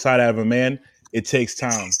vulnerable side out of a man. It takes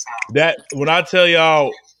time." That when I tell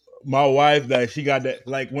y'all, my wife that she got that,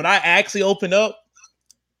 like when I actually open up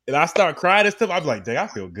and I start crying and stuff, I'm like, dang, I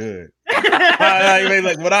feel good.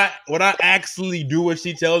 Like when I actually do what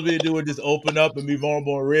she tells me to do and just open up and be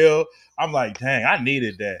vulnerable and real, I'm like, dang, I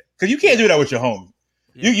needed that. Because you can't do that with your homie.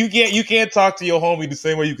 Yeah. You can't talk to your homie the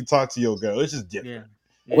same way you can talk to your girl. It's just different.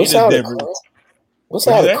 Yeah. What's y'all crying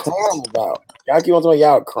about? Y'all keep on talking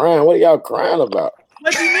y'all crying. What are y'all crying about?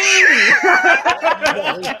 What do you mean?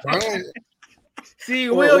 See,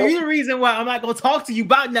 Will, you're the reason why I'm not gonna talk to you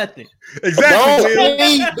about nothing. Exactly.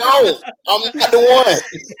 Don't. I'm not the one.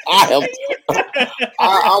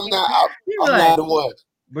 I'm not the one.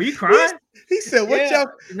 Were you crying? He said, "What y'all?"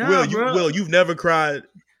 Nah, Will, you've never cried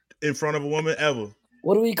in front of a woman ever.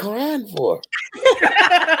 What are we crying for?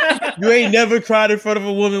 You ain't never cried in front of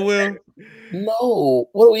a woman, Will? No.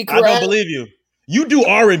 What are we crying? I don't believe you. You do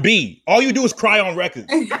R&B. All you do is cry on records.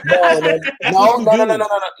 No.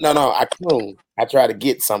 I croon. I try to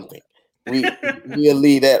get something. We'll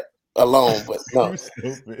leave that alone, but no. I'm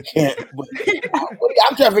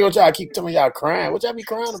trying to figure out what y'all keep telling y'all crying. What y'all be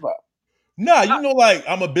crying about? Nah, you know, like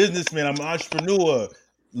I'm a businessman. I'm an entrepreneur.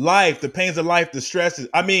 Life, the pains of life, the stresses.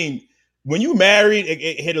 I mean, when you married,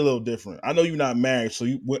 it hit a little different. I know you're not married, so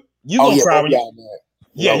you gonna cry when you.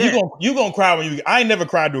 Yeah, you gonna cry when you. I ain't never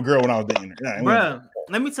cried to a girl when I was dating her. Bro,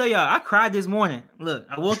 let me tell y'all, I cried this morning. Look,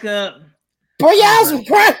 I woke up. Bro, y'all some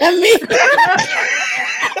crying at me.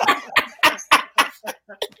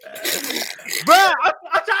 Bro,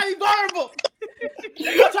 I'm trying to be vulnerable.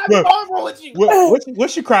 I'm trying to be vulnerable with you.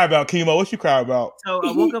 What you cry about, Kimo? What you cry about? So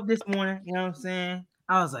I woke up this morning. You know what I'm saying?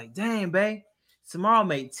 I was like, "Dang, babe, tomorrow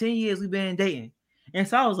made 10 years we've been dating." And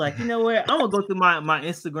so I was like, you know what? I'm gonna go through my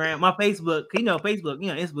Instagram, my Facebook.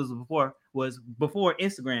 This was before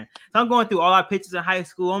Instagram. So I'm going through all our pictures in high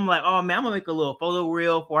school. I'm like, oh man, I'm gonna make a little photo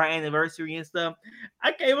reel for our anniversary and stuff.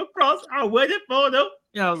 I came across our wedding photo,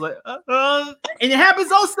 and I was like, and it happened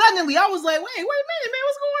so suddenly. I was like, wait a minute, man,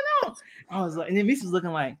 what's going on? I was like, and then Misa was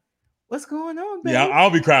looking like, what's going on, baby? Yeah, I'll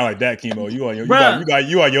be crying like that, Kimo. You on your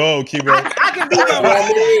own, Kimo. I can be by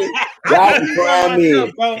myself,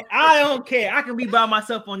 bro. I don't care. I can be by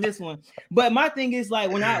myself on this one. But my thing is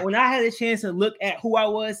like when I had a chance to look at who I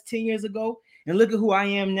was 10 years ago and look at who I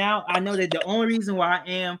am now, I know that the only reason why I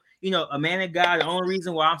am, a man of God, the only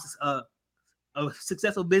reason why I'm a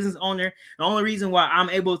successful business owner, the only reason why I'm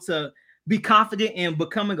able to be confident in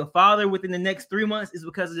becoming a father within the next 3 months is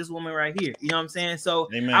because of this woman right here. You know what I'm saying? So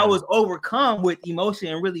Amen. I was overcome with emotion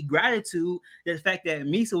and really gratitude that the fact that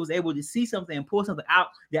Misa was able to see something and pull something out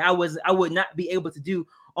that I would not be able to do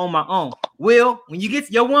on my own. Will, when you get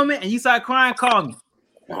to your woman and you start crying, call me.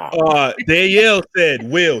 Danielle said,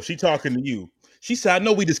 Will, she talking to you. She said, I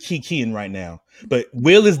know we just kikiing right now, but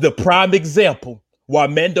Will is the prime example why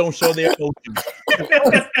men don't show their emotions.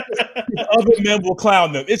 Other men will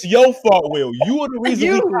clown them. It's your fault, Will. You are the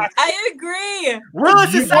reason. I agree. We're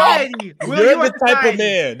society. You're the type of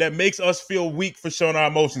man that makes us feel weak for showing our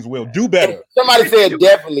emotions, Will. Do better. Somebody said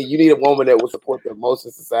definitely you need a woman that will support the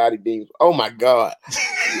emotion society deems. Oh my God.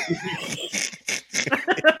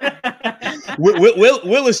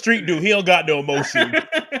 Will a street dude. He don't got no emotion.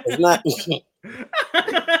 It's not.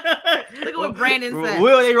 Look at what Brandon said.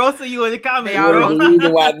 Will, they roasting you in the comments. That's the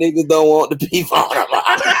reason why niggas don't want the beef on them.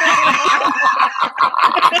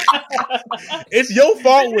 It's your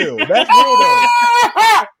fault, Will. That's real though.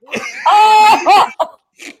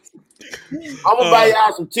 I'm gonna buy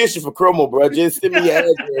y'all some tissue for Chroma, bro. Just send me your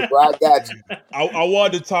address, bro. I got you. I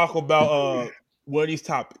wanted to talk about one of these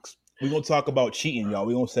topics. We're gonna talk about cheating, y'all.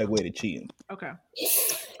 We're gonna segue to cheating. Okay.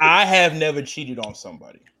 I have never cheated on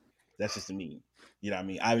somebody. That's just me. You know what I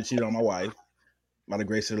mean? I haven't cheated on my wife, by the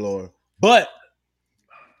grace of the Lord. But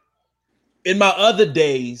in my other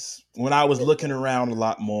days, when I was looking around a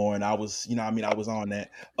lot more and I was, you know what I mean, I was on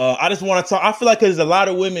that. I just want to talk. I feel like there's a lot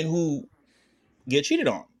of women who get cheated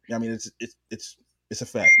on. I mean, it's a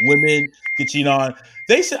fact. Women get cheated on.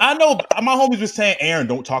 They said, I know my homies was saying, Aaron,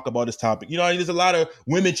 don't talk about this topic. You know, there's a lot of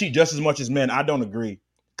women cheat just as much as men. I don't agree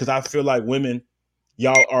because I feel like women,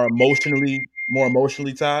 y'all are more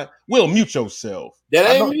emotionally tied. Will, mute yourself. That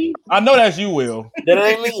ain't me. I know that's you, Will. That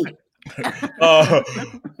ain't me.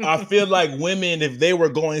 I feel like women, if they were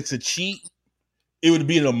going to cheat, it would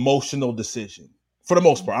be an emotional decision for the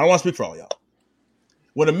most part. I don't want to speak for all y'all.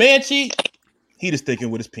 When a man cheats, he just thinking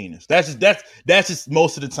with his penis. That's just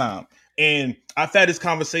most of the time. And I've had this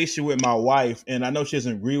conversation with my wife, and I know she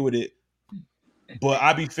doesn't agree with it, but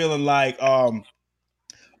I be feeling like a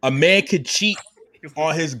man could cheat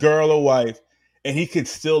on his girl or wife, and he could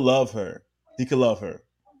still love her. He could love her.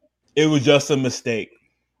 It was just a mistake.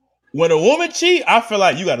 When a woman cheat, I feel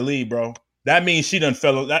like you got to leave, bro. That means she done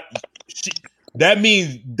fell. That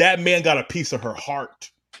means that man got a piece of her heart.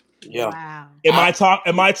 Yeah. Wow.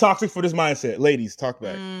 Am I toxic for this mindset? Ladies, talk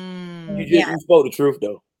back. You spoke the truth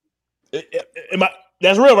though.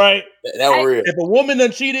 That's real, right? That was real. If a woman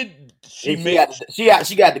done cheated, she got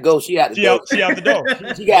to go. She out the door. She out the door.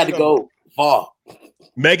 She got to go far.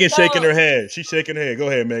 Megan shaking her head. She's shaking her head. Go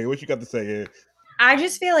ahead, Megan. What you got to say here? I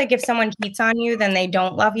just feel like if someone cheats on you, then they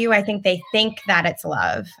don't love you. I think they think that it's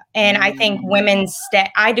love. And I think women stay.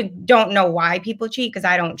 I don't know why people cheat because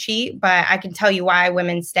I don't cheat, but I can tell you why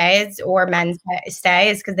women stay or men stay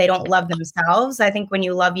is because they don't love themselves. I think when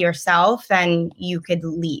you love yourself, then you could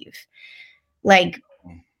leave. Like,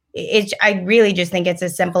 I really just think it's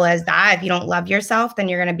as simple as that. If you don't love yourself, then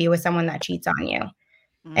you're going to be with someone that cheats on you.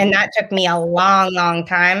 And that took me a long, long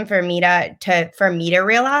time for me to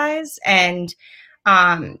realize. And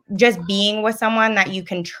just being with someone that you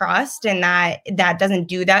can trust and that doesn't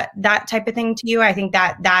do that type of thing to you, I think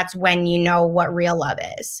that's when you know what real love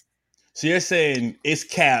is. So you're saying it's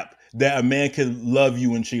cap that a man can love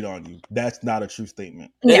you and cheat on you. That's not a true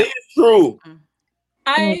statement. No. It is true.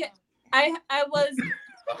 I was.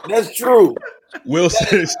 That's true. Will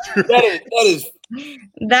said it's true.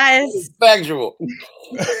 That is factual.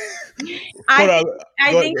 I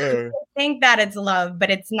think that it's love, but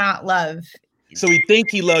it's not love. So he think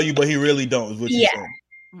he love you, but he really don't. Is what you're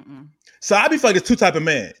saying. So I be feeling there's two type of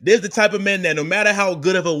men. There's the type of man that no matter how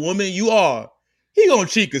good of a woman you are, he gonna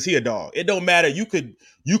cheat because he a dog. It don't matter. You could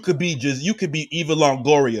be Eva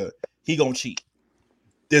Longoria. He gonna cheat.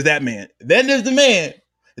 There's that man. Then there's the man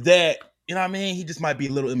that, you know what I mean? He just might be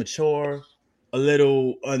a little immature, a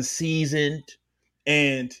little unseasoned,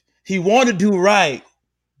 and he want to do right.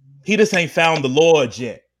 He just ain't found the Lord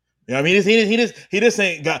yet. You know what I mean? He just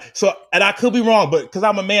ain't got. So, and I could be wrong, but because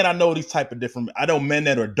I'm a man, I know these type of different. I know men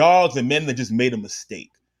that are dogs and men that just made a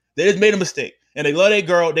mistake. They just made a mistake, and they love their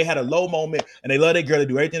girl. They had a low moment, and they love their girl. They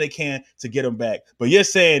do everything they can to get them back. But you're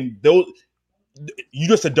saying those, you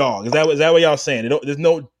just a dog. Is that what y'all saying? There's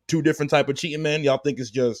no two different type of cheating men. Y'all think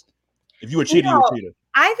it's just if you were cheating, you're a cheater.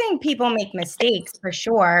 I think people make mistakes for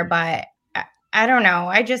sure, but I don't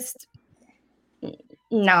know.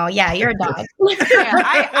 No, yeah, you're a dog. Yeah,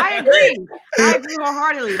 I agree. I agree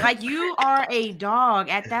wholeheartedly. Like, you are a dog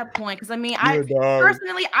at that point. Because I mean, I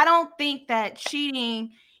don't think that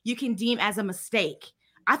cheating you can deem as a mistake.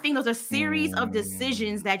 I think those are series of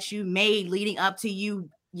decisions that you made leading up to you,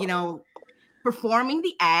 performing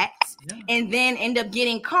the act, and then end up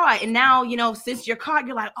getting caught. And now, since you're caught,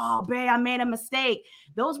 you're like, oh, babe, I made a mistake.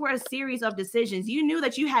 Those were a series of decisions. You knew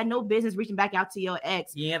that you had no business reaching back out to your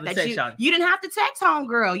ex. You didn't have to text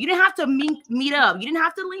homegirl. You didn't have to meet up. You didn't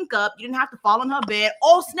have to link up. You didn't have to fall in her bed.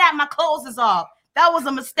 Oh, snap, my clothes is off. That was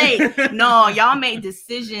a mistake. No, y'all made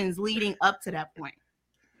decisions leading up to that point.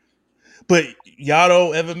 But y'all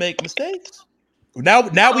don't ever make mistakes. Now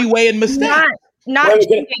we weighing mistakes. Not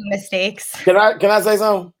making mistakes. Can I say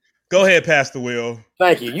something? Go ahead, Pastor Will.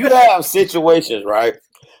 Thank you. You have situations, right,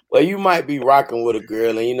 where you might be rocking with a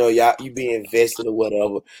girl, and y'all you be invested or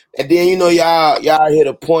whatever, and then y'all hit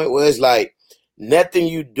a point where it's like nothing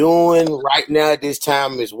you doing right now at this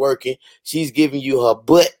time is working. She's giving you her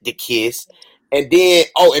butt to kiss, and then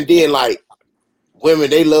like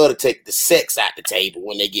women, they love to take the sex out the table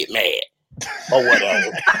when they get mad. Or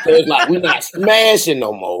whatever. So it's like we're not smashing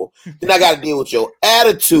no more. Then I got to deal with your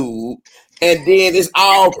attitude, and then it's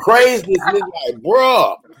all crazy. And it's like,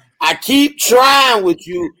 bro, I keep trying with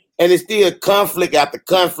you, and it's still conflict after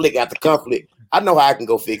conflict after conflict. I know how I can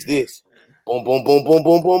go fix this. Boom, boom, boom, boom,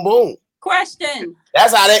 boom, boom, boom. Question.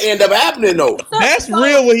 That's how that end up happening, though. That's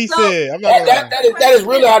real what he said. That is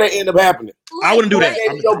really how that end up happening. I wouldn't do that.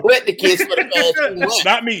 Your butt to kiss for the past 2 months.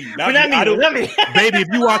 Not me. Baby, if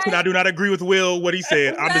you watching, I do not agree with Will what he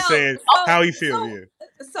said. I'm just saying how he feels here.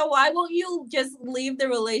 So why won't you just leave the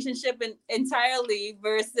relationship entirely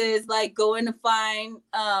versus like going to find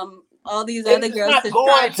all these other girls to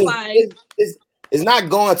try to find? It's not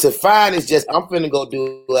going to find. It's just I'm finna go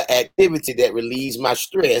do an activity that relieves my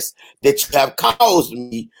stress that you have caused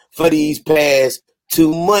me for these past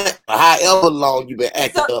 2 months, or however long you've been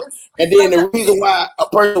acting up. And then the reason why a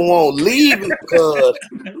person won't leave is because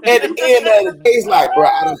at the end of the day, it's like, bro,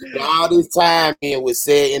 I done spent all this time in with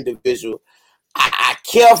said individual. I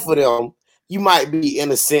care for them. You might be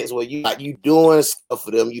in a sense where you doing stuff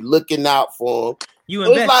for them. You looking out for them.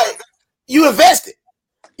 It's like you invested.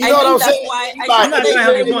 You know what I'm saying? I'm not trying to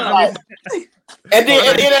help you want. And then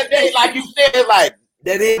at the end of the day, like you said, like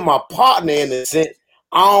that is my partner in a sense.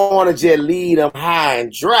 I don't want to just leave them high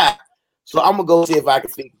and dry. So I'm gonna go see if I can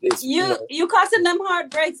fix this. You causing them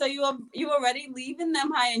heartbreak, so you already leaving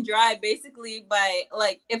them high and dry, basically by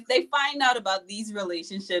like if they find out about these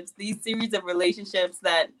relationships, these series of relationships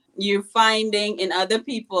that you're finding in other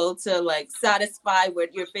people to like satisfy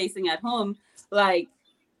what you're facing at home, like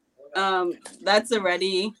that's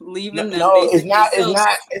already leaving them. No, it's not.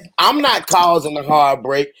 I'm not causing the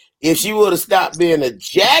heartbreak. If she would have stopped being a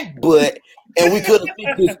jackbutt and we could have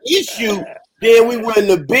fixed this issue, then we wouldn't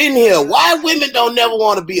have been here. Why women don't never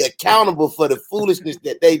want to be accountable for the foolishness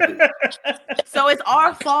that they do? So it's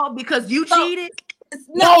our fault because you cheated?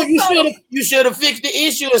 No, you should have fixed the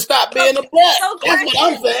issue and stopped being a butt. That's what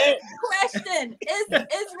I'm saying. Question: Is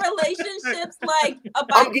relationships like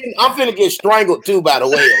about? I'm finna get strangled too, by the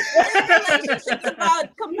way. Is relationships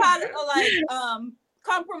about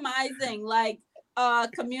compromising, like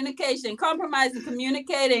communicating?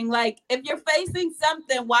 Like if you're facing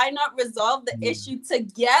something, why not resolve the issue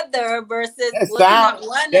together versus looking at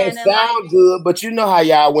one end? That sound good, but you know how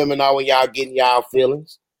y'all women are when y'all getting y'all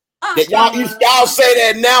feelings. That y'all say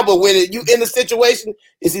that now, but when you in the situation,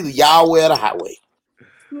 it's either y'all way or the highway.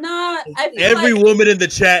 No, every woman in the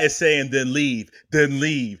chat is saying, "Then leave, then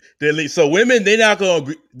leave, then leave." So women, they're not gonna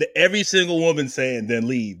agree. Every single woman saying, "Then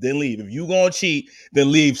leave, then leave." If you gonna cheat,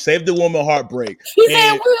 then leave. Save the woman heartbreak. She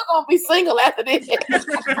said we're gonna be single after this.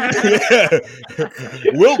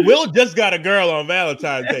 Will just got a girl on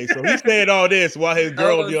Valentine's Day, so he's saying all this while his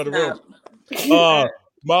girl will be on the road.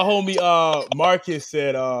 My homie Marcus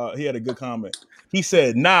said he had a good comment. He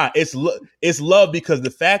said, "Nah, it's love because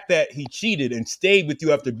the fact that he cheated and stayed with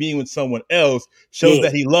you after being with someone else shows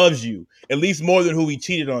that he loves you, at least more than who he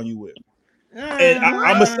cheated on you with." And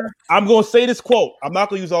I'm going to say this quote. I'm not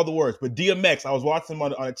going to use all the words, but DMX, I was watching him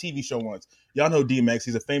on a TV show once. Y'all know DMX.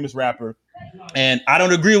 He's a famous rapper. And I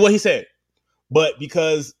don't agree with what he said, but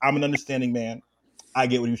because I'm an understanding man, I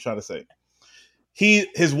get what he was trying to say.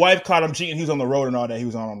 His wife caught him cheating. He was on the road and all that. He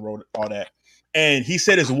was on the road, all that. And he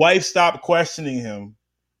said his wife stopped questioning him.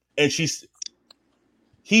 And he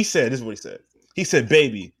said, this is what he said. He said,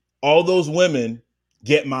 "Baby, all those women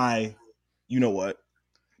get my, you know what,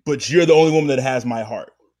 but you're the only woman that has my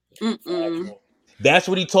heart." That's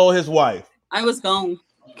what he told his wife. I was gone.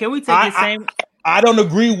 Can we take the same? I don't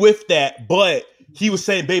agree with that, but he was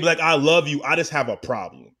saying, "Baby, like I love you. I just have a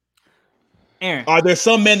problem." Aaron, are there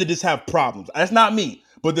some men that just have problems? That's not me,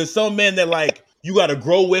 but there's some men that like you got to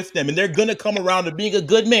grow with them, and they're gonna come around to being a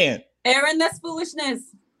good man. Aaron, that's foolishness.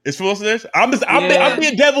 It's foolishness. I'm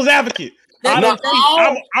being devil's advocate. I'm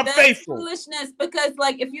That's faithful. foolishness, because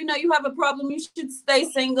like if you know you have a problem, you should stay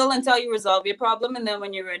single until you resolve your problem, and then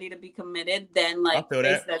when you're ready to be committed, then like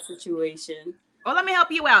face that situation. Oh, let me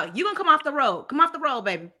help you out. You can come off the road. Come off the road,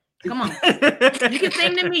 baby. Come on. You can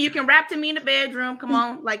sing to me. You can rap to me in the bedroom. Come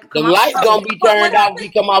on. Like the light's gonna be turned off when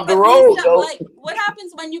you come off the road, though. Like, what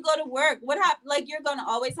happens when you go to work? Like you're gonna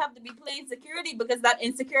always have to be playing security because that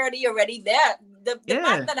insecurity already there. The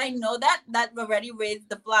fact that I know that already raised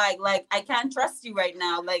the flag. Like I can't trust you right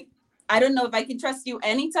now. Like I don't know if I can trust you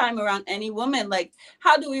anytime around any woman. Like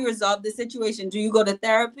how do we resolve this situation? Do you go to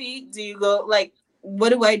therapy? Do you go like what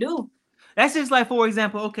do I do? That's just like, for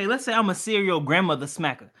example, okay, let's say I'm a serial grandmother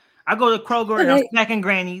smacker. I go to Kroger and I'm smacking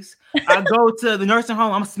grannies. I go to the nursing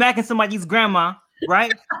home, I'm smacking somebody's grandma,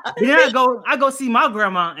 right? Then I go see my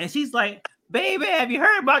grandma, and she's like, "Baby, have you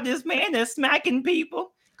heard about this man that's smacking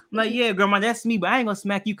people?" I'm like, "Yeah, grandma, that's me, but I ain't gonna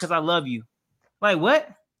smack you because I love you." Like, what?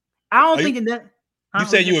 I don't think that. You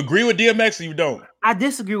said you agree with DMX or you don't? I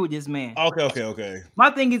disagree with this man. Okay.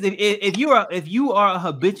 My thing is, if you are a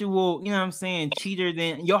habitual, you know what I'm saying, cheater,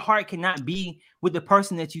 then your heart cannot be with the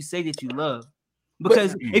person that you say that you love.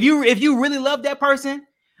 Because if you really love that person,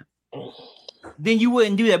 then you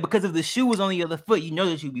wouldn't do that. Because if the shoe was on the other foot, you know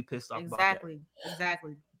that you'd be pissed off. Exactly.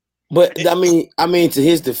 But I mean, to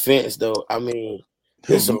his defense, though, I mean,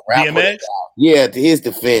 this is a rapper. DMX? Yeah, to his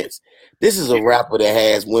defense, this is a rapper that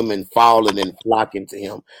has women falling and flocking to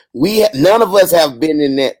him. None of us have been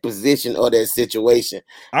in that position or that situation.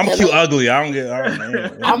 I'm too ugly. I don't get.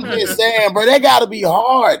 I'm just saying, bro, that got to be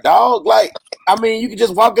hard, dog. Like, I mean, you can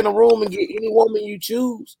just walk in a room and get any woman you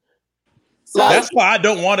choose. Like, that's why I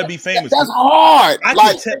don't want to be famous. That's hard.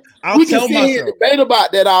 I'll tell myself. Debate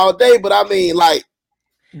about that all day, but I mean, like,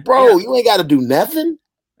 bro, you ain't got to do nothing.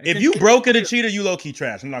 If you broke it a cheater, you low key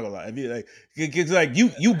trash. I'm not gonna lie. If you like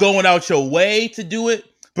you going out your way to do it.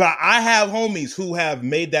 But I have homies who have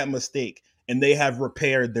made that mistake and they have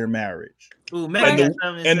repaired their marriage. Ooh, man,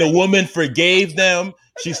 and the woman forgave them.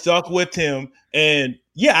 She stuck with him. And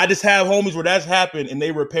yeah, I just have homies where that's happened and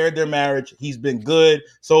they repaired their marriage. He's been good,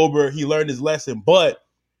 sober. He learned his lesson, but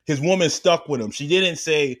his woman stuck with him. She didn't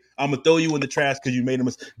say, "I'm gonna throw you in the trash because you made a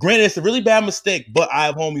mistake." Granted, it's a really bad mistake, but I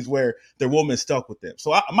have homies where their woman stuck with them.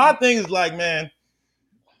 So my thing is like, man,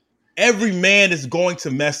 every man is going to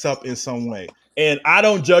mess up in some way, and I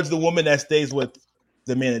don't judge the woman that stays with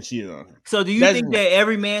the man that cheated on her. So, do you think that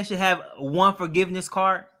every man should have one forgiveness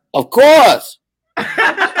card? Of course.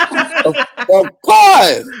 Of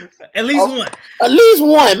course. At least one. At least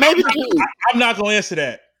one, maybe two. I'm not gonna answer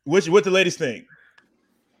that. What the ladies think?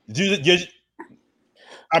 I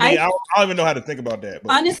don't even know how to think about that.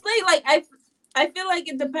 But. Honestly, like I feel like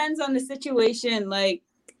it depends on the situation. Like,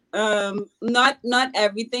 not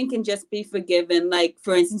everything can just be forgiven. Like,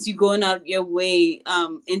 for instance, you going out your way,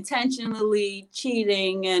 intentionally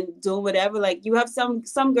cheating and doing whatever. Like, you have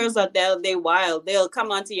some girls out there, they wild. They'll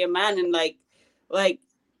come onto your man and like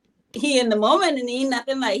he in the moment and he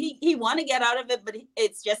nothing, like he want to get out of it, but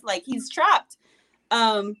it's just like he's trapped.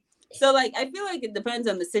 So like I feel like it depends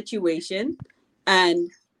on the situation and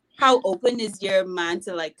how open is your man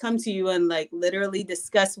to like come to you and like literally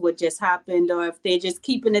discuss what just happened, or if they're just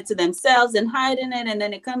keeping it to themselves and hiding it, and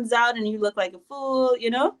then it comes out and you look like a fool, you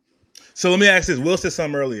know? So let me ask this. Will said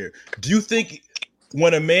something earlier. Do you think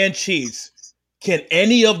when a man cheats, can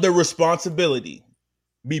any of the responsibility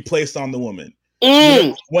be placed on the woman?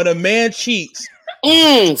 When a man cheats,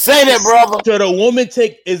 say that, brother. Should a woman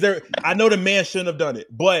I know the man shouldn't have done it,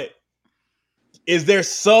 but is there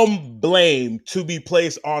some blame to be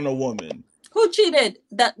placed on a woman? Who cheated?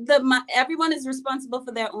 Everyone is responsible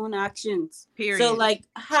for their own actions. Period. So like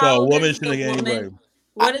how a woman shouldn't get any blame.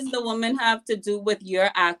 What does the woman have to do with your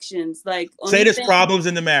actions? Like, say there's problems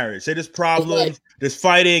in the marriage. Say there's problems, there's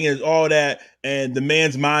fighting and all that, and the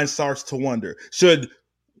man's mind starts to wonder.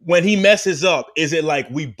 When he messes up, is it like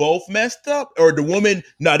we both messed up? Or the woman,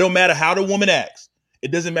 no, it don't matter how the woman acts. It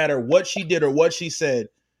doesn't matter what she did or what she said.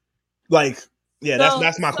 Like, yeah,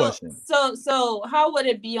 that's my question. So how would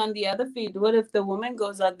it be on the other feed? What if the woman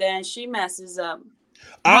goes out there and she messes up?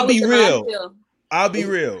 I'll be real.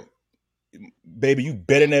 Baby, you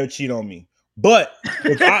better never cheat on me. But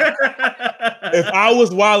if I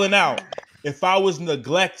was wilding out, if I was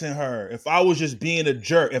neglecting her, if I was just being a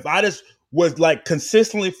jerk, if I just was like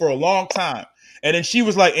consistently for a long time, and then she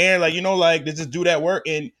was like, Aaron, like, you know, like, just do that work,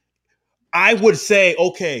 and I would say,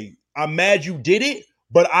 okay, I'm mad you did it,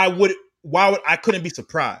 but I couldn't be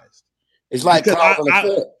surprised. It's like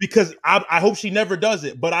because I hope she never does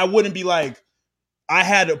it, but I wouldn't be like, I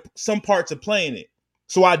had some part to play in it.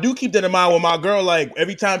 So I do keep that in mind with my girl. Like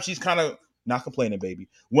every time she's kind of not complaining, baby.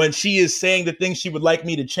 When she is saying the things she would like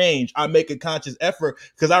me to change, I make a conscious effort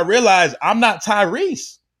because I realize I'm not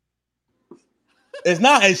Tyrese. It's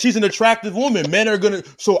not, and she's an attractive woman. Men are gonna,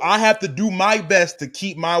 so I have to do my best to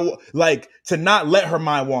keep to not let her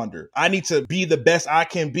mind wander. I need to be the best I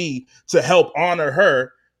can be to help honor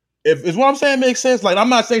her. If is what I'm saying makes sense. Like I'm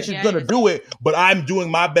not saying she's gonna do it, but I'm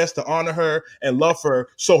doing my best to honor her and love her,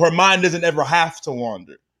 so her mind doesn't ever have to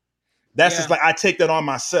wander. That's just like I take that on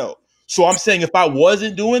myself. So I'm saying if I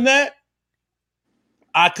wasn't doing that,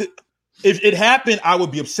 I could. If it happened, I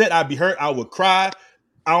would be upset. I'd be hurt. I would cry.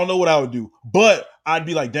 I don't know what I would do, but I'd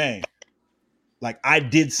be like, dang, like I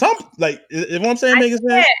did something. Like, is what I'm saying making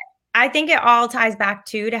sense? I think it all ties back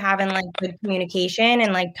to having like good communication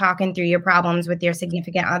and like talking through your problems with your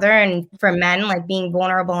significant other. And for men, like being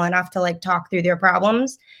vulnerable enough to like talk through their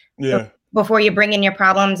problems before you bring in your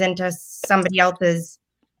problems into somebody else's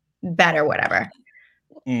bed or whatever.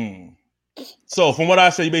 So from what I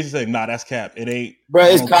say, you basically say, nah, that's cap. It ain't. Bro,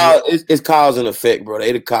 it's cause and effect, bro.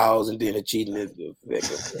 They the cause and then the cheating is the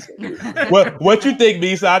effect. What you think,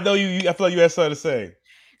 Lisa? I know you. I feel like you had something to say.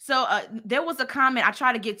 So there was a comment. I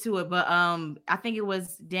tried to get to it, but I think it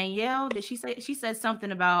was Danielle. Did she say? She said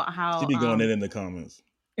something about how she be going in the comments.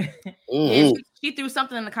 Yeah, she threw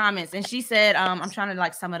something in the comments, and she said, "I'm trying to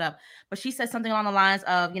like sum it up," but she said something along the lines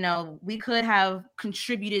of, we could have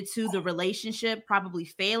contributed to the relationship probably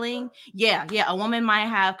failing. Yeah, a woman might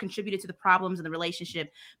have contributed to the problems in the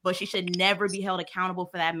relationship, but she should never be held accountable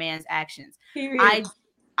for that man's actions. Period.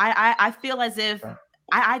 I feel as if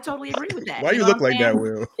I totally agree with that. Why you look like that,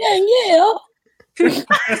 Will? Yeah.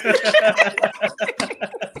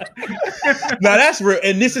 Now that's real,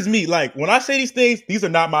 and this is me. Like when I say these things, these are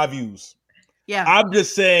not my views. Yeah, I'm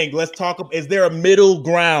just saying. Let's talk. Is there a middle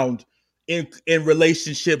ground in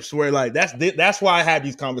relationships where like that's why I have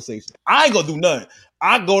these conversations? I ain't gonna do nothing.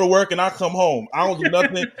 I go to work and I come home. I don't do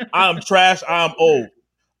nothing. I'm trash. I'm old.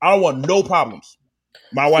 I don't want no problems.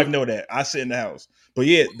 My wife know that. I sit in the house. But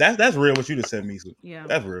yeah, that's real. What you just said, Misa. Yeah,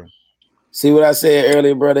 that's real. See what I said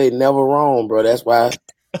earlier, bro? They never wrong, bro. That's why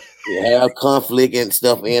you have conflict and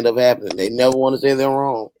stuff end up happening. They never want to say they're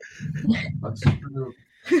wrong.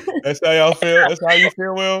 That's how y'all feel? That's how you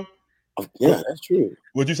feel, Will? Yeah, that's true.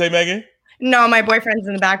 What'd you say, Megan? No, my boyfriend's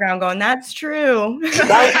in the background going, that's true.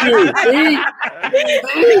 Thank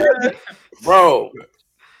you. Bro.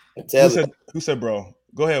 Who said bro?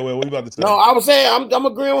 Go ahead, Will. What you about to say? No, I was saying I'm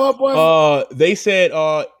agreeing with her point. They said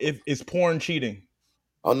if it's porn cheating.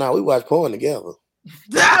 Oh no, we watch porn together.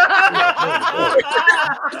 That's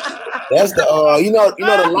the you know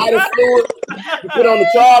the lighter fluid you put on the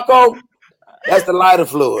charcoal. That's the lighter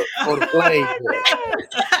fluid for the flame.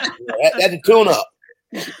 That's the tune up.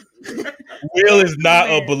 Will is not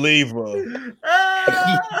a believer.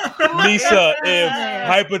 Lisa, if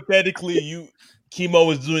hypothetically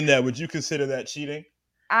Chemo is doing that, would you consider that cheating?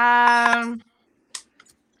 I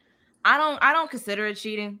don't consider it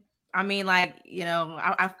cheating. I mean, like,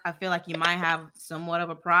 I feel like you might have somewhat of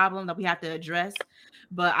a problem that we have to address,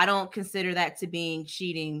 but I don't consider that to being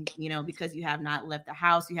cheating, because you have not left the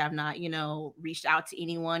house, you have not, reached out to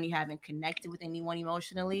anyone, you haven't connected with anyone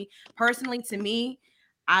emotionally. Personally, to me,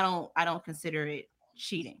 I don't consider it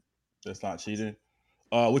cheating. That's not cheating.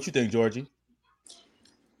 What you think, Georgie?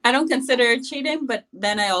 I don't consider it cheating, but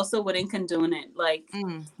then I also wouldn't condone it. Like,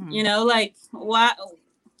 like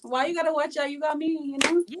why you gotta watch out? You got me,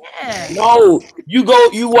 Yeah. No,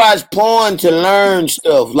 you watch porn to learn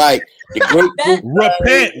stuff like the grapefruit.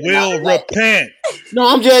 Repent, Will, repent.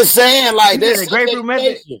 No, I'm just saying, like that's grapefruit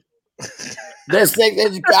method. That's sex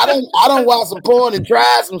education. I don't watch some porn and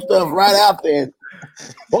try some stuff right out there.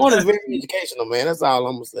 Porn is very educational, man. That's all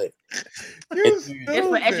I'm gonna say. It's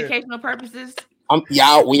for educational purposes. When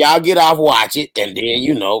y'all get off, watch it, and then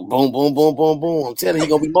boom, boom, boom, boom, boom. I'm telling you,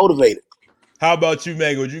 you're gonna be motivated. How about you,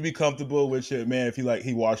 Megan? Would you be comfortable with your man if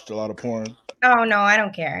he watched a lot of porn? Oh no, I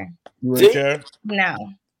don't care. You wouldn't care? No.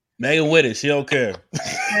 Megan with it. She don't care.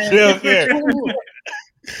 She don't care.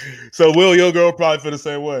 So Will, your girl probably feel the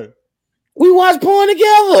same way. We watch porn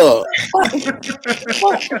together.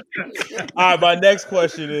 All right, my next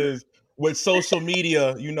question is, with social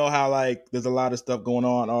media, you know how like there's a lot of stuff going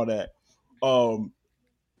on, all that.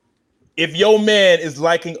 If your man is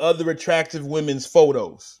liking other attractive women's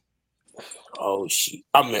photos, oh shit!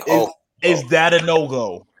 Is that a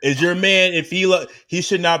no-go? Is your man, if he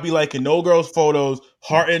should not be liking no girls' photos,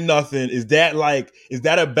 hearting nothing? Is that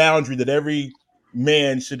a boundary that every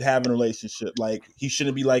man should have in a relationship? Like he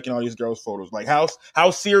shouldn't be liking all these girls' photos. Like how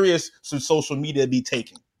serious should social media be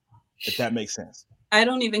taken? If that makes sense. I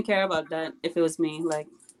don't even care about that. If it was me, like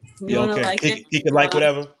you don't care. He can like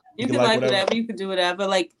whatever. You can like whatever. You can do whatever.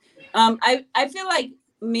 Like I feel like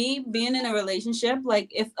me being in a relationship,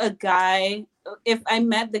 like if I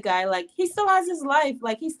met the guy, like he still has his life,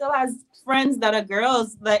 like he still has friends that are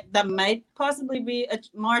girls that might possibly be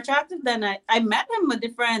more attractive than I met him with the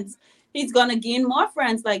friends. He's gonna gain more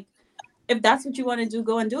friends. Like if that's what you want to do,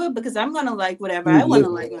 go and do it, because I'm gonna like whatever I want to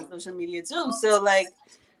like on social media too. So like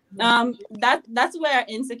that's where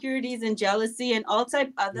insecurities and jealousy and all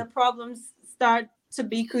type other problems start to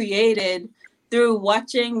be created through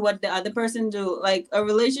watching what the other person do. Like a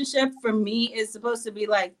relationship for me is supposed to be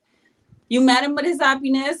like you met him with his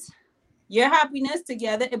happiness, your happiness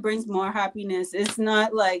together, it brings more happiness. It's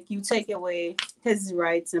not like you take away his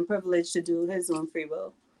rights and privilege to do his own free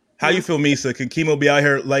will. How you feel, Misa? Can Chemo be out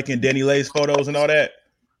here liking Danny Lay's photos and all that?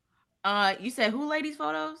 You said who ladies'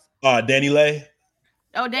 photos? Danny Lay.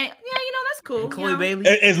 Oh, yeah, that's cool. Chloe Bailey.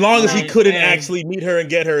 As long as he couldn't actually meet her and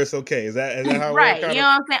get her, it's okay. Is that how it right? works? You know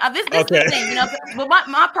what I'm saying? This is the thing, but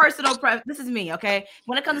my personal this is me, okay?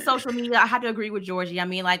 When it comes to social media, I have to agree with Georgie. I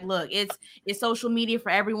mean, like, look, it's social media for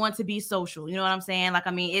everyone to be social. You know what I'm saying? Like,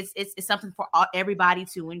 I mean, it's something for everybody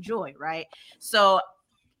to enjoy, right? So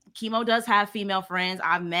Chemo does have female friends.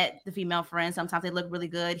 I've met the female friends. Sometimes they look really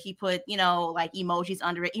good. He put, like emojis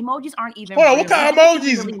under it. Emojis aren't even. Hold on, what kind of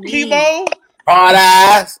emojis? Chemo? Hard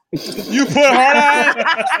eyes. You put hard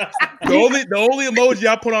eyes? The only emoji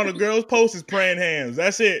I put on a girl's post is praying hands.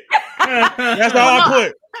 That's it. That's all I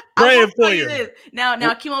put. Praying for you. Now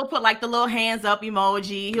Chemo will put like the little hands up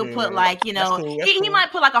emoji. He'll put like, cool. He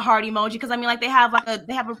might put like a heart emoji, because I mean, like they have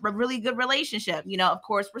a really good relationship, of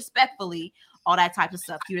course, respectfully, all that type of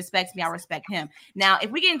stuff. He respects me, I respect him. Now,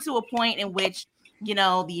 if we get into a point in which the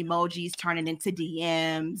emojis turning into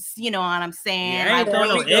DMs, you know what I'm saying? Yeah, like,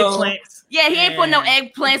 no eggplants. Yeah, he ain't putting no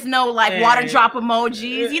eggplants, no like water drop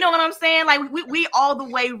emojis. You know what I'm saying? Like we all the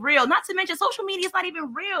way real. Not to mention social media is not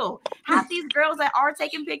even real. Half these girls that are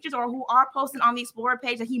taking pictures or who are posting on the Explorer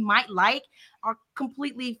page that he might like are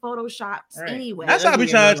completely photoshopped anyway. That's how I be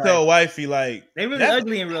trying to tell wifey, like they really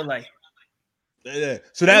ugly in real life. Yeah.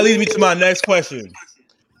 So that leads me to my next question.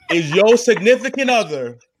 Is your significant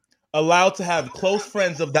other allowed to have close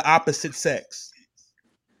friends of the opposite sex?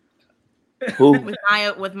 Who? with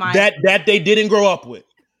my that they didn't grow up with.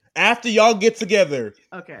 After y'all get together,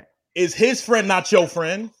 okay, is his friend not your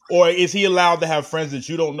friend, or is he allowed to have friends that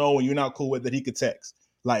you don't know and you're not cool with that he could text?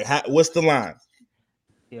 Like, what's the line?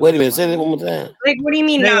 Wait a minute, say that one more time. Like, what do you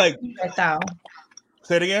mean Say, not like, cool with though?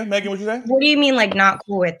 Say it again, Megan. What you say? What do you mean like not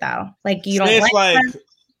cool with though? Like you don't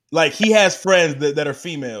like he has friends that are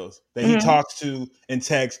females that he talks to and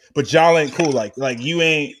texts, but y'all ain't cool. Like you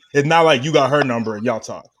ain't. It's not like you got her number and y'all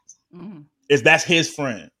talk. That's his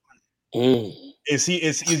friend.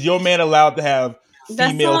 Is your man allowed to have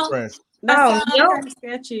female friends? That sounds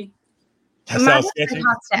sketchy. That sounds sketchy.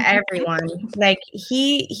 Talks to everyone. Like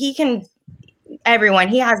he can. Everyone.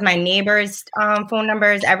 He has my neighbors' phone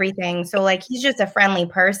numbers, everything. So like he's just a friendly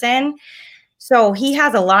person. So he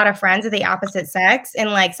has a lot of friends of the opposite sex,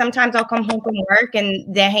 and like sometimes I'll come home from work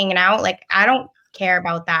and they're hanging out. Like I don't care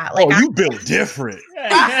about that. Like you built different.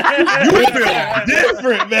 You built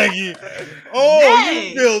different, Maggie. Oh,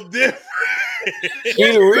 you built different.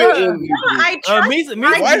 She's a real White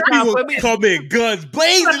people come in guns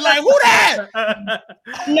blazing like, who that?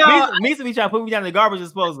 Misa be trying to put me down the garbage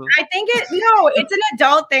disposal. I think it's an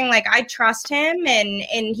adult thing. Like I trust him,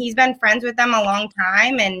 and he's been friends with them a long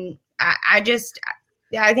time, and I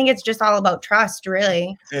think it's just all about trust,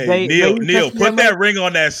 really. Hey, Neil, put that ring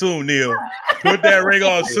on that soon, Neil. Put that ring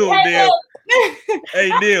on soon, Neil.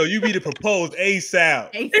 Hey, Neil, you need to propose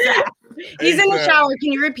ASAP. He's in the shower.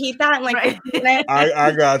 Can you repeat that?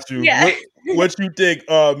 I got you. Yeah. What you think,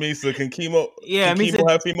 Misa? Can Chemo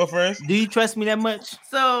have female friends? Do you trust me that much?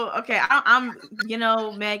 So, okay, I'm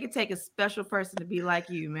Meg, it take a special person to be like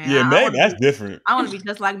you, man. Yeah, Meg, that's different. I want to be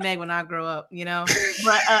just like Meg when I grow up, But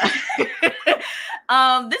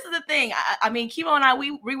this is the thing. I mean, Chemo and I,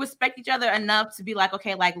 we respect each other enough to be like,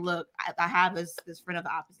 okay, like, look, I have this friend of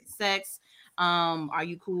the opposite sex. Are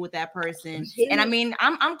you cool with that person? And I mean,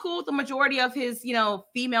 I'm cool with the majority of his,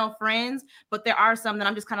 female friends, but there are some that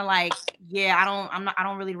I'm just kind of like, yeah, I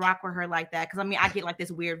don't really rock with her like that. Cause I mean, I get like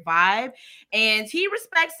this weird vibe, and he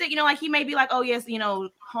respects it, like he may be like, oh yes,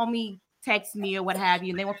 homie text me or what have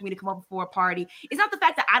you, and they want me to come over for a party. It's not the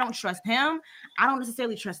fact that I don't trust him. I don't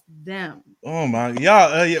necessarily trust them. Oh my,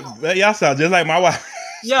 y'all sound just like my wife.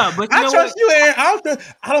 Yeah, but I trust you, Aaron.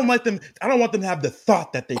 I don't want them to have the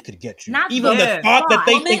thought that they could get you. Even the thought that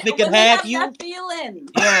they think they can have you. That feeling.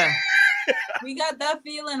 Yeah. We got that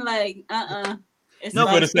feeling like, You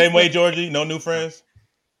feel the same way, Georgie? No new friends?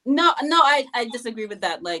 No, I disagree with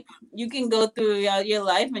that. Like, you can go through your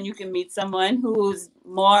life and you can meet someone who's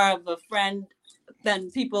more of a friend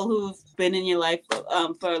than people who've been in your life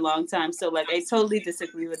for a long time. So like, I totally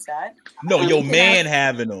disagree with that. No, You your can man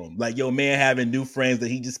having them, like your man having new friends that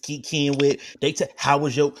he just keep keying with. They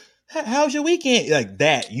how's your weekend? Like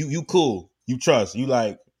that, you cool, you trust, you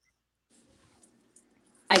like.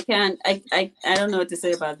 I can't. I don't know what to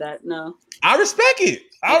say about that. No, I respect it.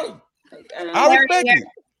 I don't I know. respect it.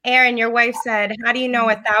 Aaron, your wife said, how do you know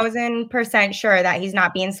 1,000% sure that he's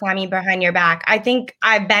not being slimy behind your back? I think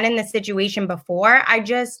I've been in this situation before. I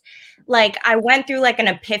just I went through like an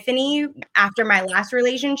epiphany after my last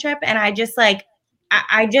relationship. And I just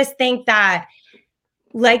I just think that,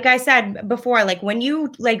 like I said before, like when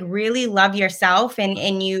you really love yourself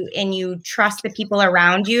and you trust the people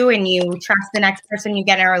around you and you trust the next person you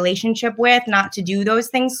get in a relationship with not to do those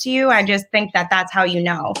things to you, I just think that that's how you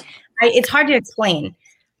know. It's hard to explain.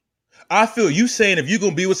 I feel you saying if you're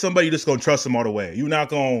gonna be with somebody, you're just gonna trust him all the way. You're not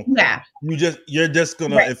gonna. Yeah. You're just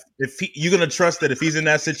gonna right. if you're gonna trust that if he's in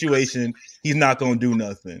that situation, he's not gonna do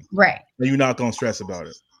nothing. Right. And you're not gonna stress about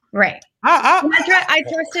it. Right. I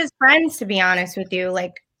trust his friends, to be honest with you.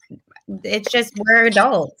 Like, it's just we're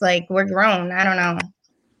adults. Like, we're grown. I don't know.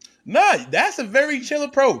 Nah, that's a very chill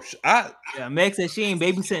approach. Meg said she ain't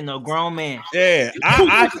babysitting no grown man. Yeah,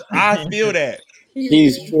 I feel that.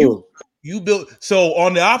 He's true. You built so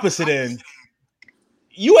on the opposite end.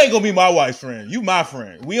 You ain't gonna be my wife's friend. You my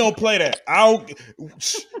friend. We don't play that.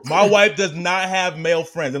 My wife does not have male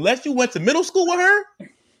friends unless you went to middle school with her.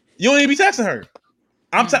 You don't even be texting her.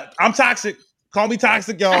 I'm toxic. Call me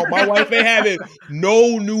toxic, y'all. My wife ain't having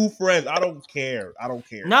no new friends. I don't care.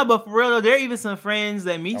 No, but for real though, there are even some friends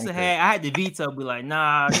that Misa had. I had to veto, be like,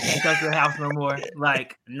 nah, you can't come to the house no more.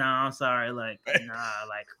 Like, nah, I'm sorry. Like, nah,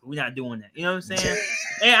 like we're not doing that. You know what I'm saying?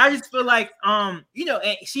 And I just feel like, and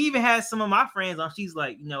she even has some of my friends on. She's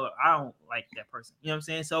like, I don't like that person. You know what I'm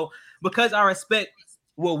saying? So because I respect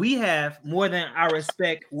what we have more than I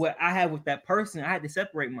respect what I have with that person, I had to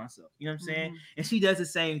separate myself. You know what I'm saying? Mm-hmm. And she does the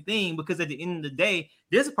same thing because at the end of the day,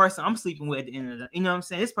 there's a person I'm sleeping with at the end of the, you know what I'm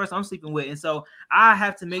saying? This person I'm sleeping with. And so I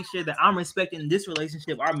have to make sure that I'm respecting this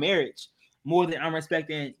relationship, our marriage, more than I'm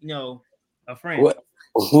respecting, a friend.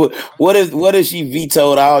 What if she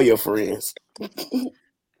vetoed all your friends?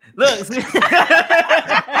 Look,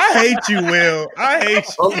 I hate you, Will. I hate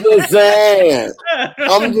you. I'm just saying.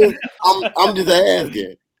 I'm just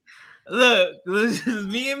asking. Look, this is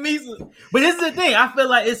me and Misa. But this is the thing. I feel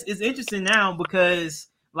like it's interesting now because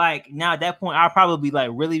now at that point I'll probably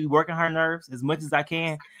really be working her nerves as much as I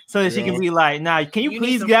can. So that she can be like, nah, can you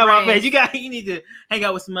please get out of my face? You need to hang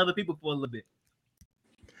out with some other people for a little bit.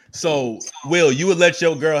 So, Will, you would let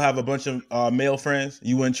your girl have a bunch of male friends?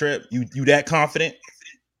 You wouldn't trip? You that confident?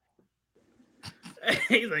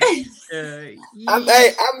 He's like,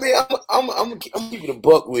 I'm keeping a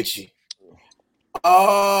buck with you.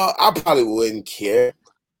 I probably wouldn't care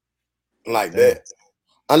like that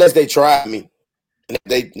unless they try me. And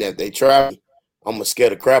if they try me, I'm gonna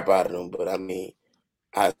scare the crap out of them. But I mean,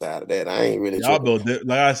 outside of that, I ain't really.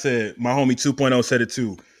 Like I said, my homie 2.0 said it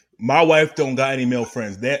too. My wife don't got any male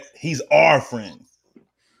friends. That he's our friend.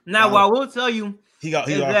 Now, what I will tell you, he's our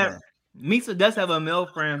friend. Misa does have a male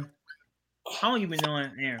friend. How long you been knowing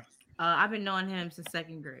Aaron? I've been knowing him since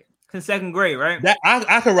second grade. Since second grade, right? That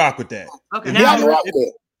I can rock with that. Okay, now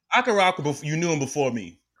I can rock with you knew him before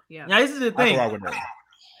me. Yeah. Now this is the thing. I can rock with that.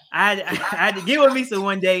 I had to get with Misa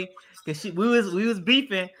one day because we was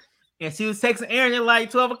beefing and she was texting Aaron at like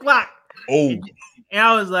 12 o'clock. Oh, and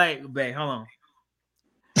I was like, babe, hold on.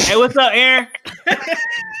 Hey, what's up, Aaron?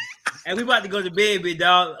 Hey, we about to go to bed, big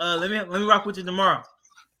dog. Let me rock with you tomorrow.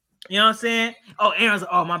 You know what I'm saying? Oh, Aaron's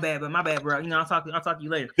like, oh, my bad, bro. I'll talk to you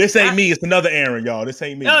later. This ain't me. It's another Aaron, y'all. This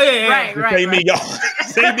ain't me. Oh, yeah. Right, this ain't me, y'all.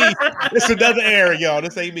 This ain't me. It's another Aaron, y'all.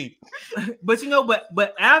 This ain't me. But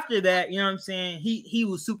but after that, you know what I'm saying? He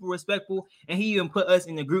was super respectful, and he even put us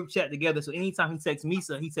in the group chat together. So anytime he texts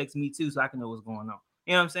Misa, he texts me too, so I can know what's going on.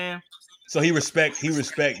 You know what I'm saying? So he respect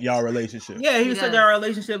y'all relationship. Yeah, he respect our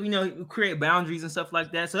relationship. Create boundaries and stuff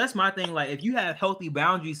like that. So that's my thing. Like, if you have healthy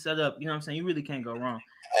boundaries set up, you know what I'm saying? You really can't go wrong.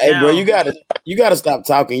 Hey, bro, you gotta stop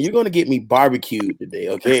talking. You're gonna get me barbecued today,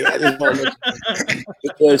 okay? I just want to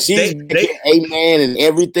because she's amen and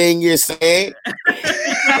everything you're saying.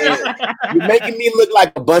 You're making me look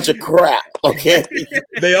like a bunch of crap, okay?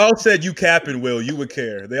 They all said you capping, Will. You would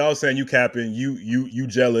care. They all saying you capping. You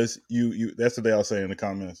jealous. You. That's what they all say in the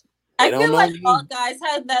comments. I feel like all guys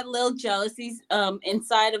have that little jealousy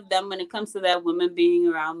inside of them when it comes to that woman being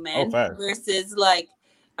around men versus like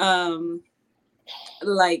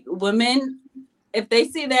women, if they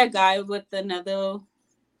see their guy with another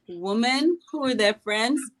women who are their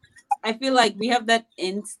friends, I feel like we have that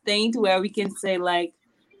instinct where we can say like,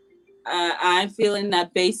 I'm feeling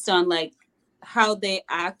that based on like how they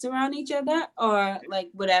act around each other or like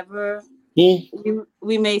whatever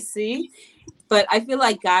we may see. But I feel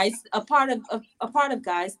like guys, a part of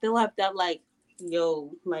guys still have that like,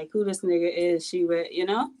 yo, like who this nigga is, she with, you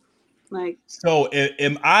know, like. So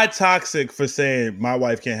am I toxic for saying my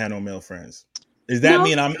wife can't have no male friends? Does that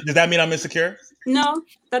mean I'm insecure? No,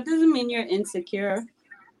 that doesn't mean you're insecure.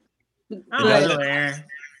 I don't know, Aaron.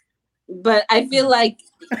 But I feel like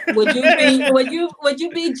would you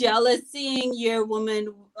be jealous seeing your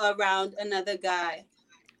woman around another guy?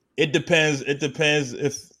 It depends. It depends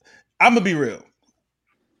if I'm gonna be real.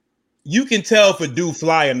 You can tell if a dude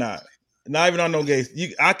fly or not. Not even on no gays.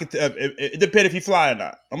 I could tell. It depends if he fly or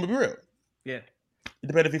not. I'm gonna be real. Yeah. It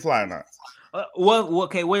depends if he fly or not.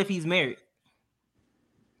 Okay. What if he's married?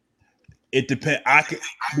 It depends.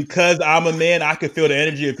 Because I'm a man, I can feel the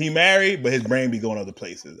energy if he married, but his brain be going other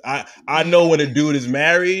places. I know when a dude is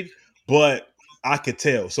married, but I could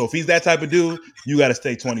tell. So if he's that type of dude, you got to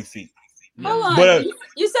stay 20 feet. Hold on. But,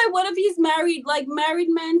 you said what if he's married? Like married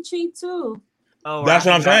men cheat too. Oh, that's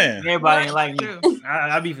what I'm saying. Everybody ain't like me.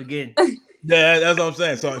 I be forgetting. Yeah, that's what I'm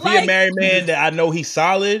saying. So if he a married man that I know he's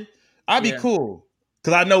solid, I'd be cool.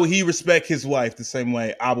 Because I know he respect his wife the same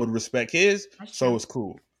way I would respect his. So it's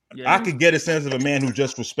cool. Yeah. I could get a sense of a man who's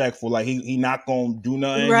just respectful. Like he not gonna do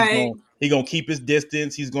nothing. Right. He gonna keep his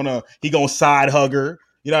distance. He gonna side hug her.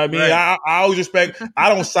 You know what I mean? Right. I always respect. I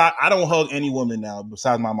don't hug any woman now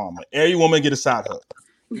besides my mama. Every woman get a side hug.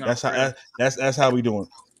 No, that's how we doing.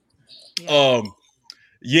 Yeah.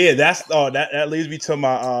 That leads me to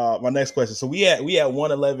my my next question. So we at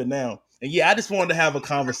 111 now, and I just wanted to have a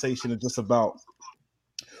conversation just about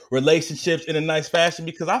relationships in a nice fashion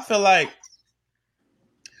because I feel like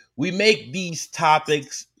we make these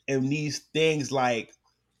topics and these things like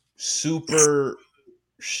super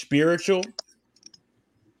spiritual.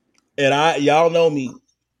 And y'all know me,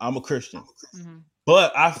 I'm a Christian. Mm-hmm.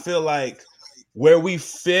 But I feel like where we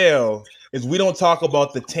fail is we don't talk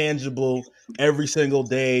about the tangible every single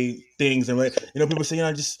day things. And people say,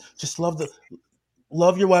 just love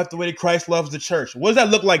your wife the way that Christ loves the church. What does that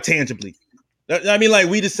look like tangibly? I mean, like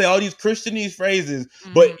we just say all these Christianese phrases,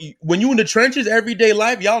 but when you in the trenches, everyday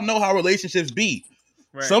life, y'all know how relationships be.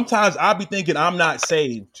 Right. Sometimes I'll be thinking I'm not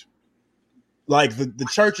saved. Like the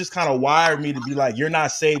church has kind of wired me to be like, you're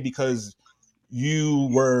not saved because you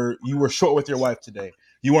were short with your wife today.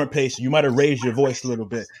 You weren't patient. You might have raised your voice a little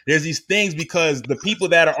bit. There's these things because the people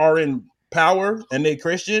that are in power and they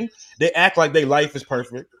Christian, they act like their life is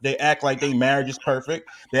perfect. They act like their marriage is perfect.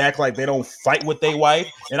 They act like they don't fight with their wife.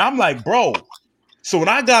 And I'm like, bro. So when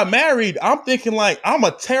I got married, I'm thinking like I'm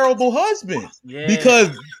a terrible husband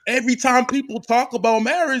because every time people talk about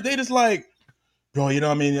marriage, they just like, bro, you know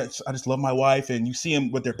what I mean? I just love my wife. And you see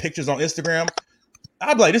them with their pictures on Instagram.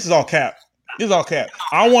 I'd be like, this is all cap. This is all cap.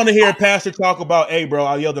 I want to hear a pastor talk about, hey, bro,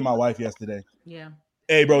 I yelled at my wife yesterday. Yeah.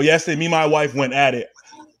 Hey, bro, yesterday me and my wife went at it.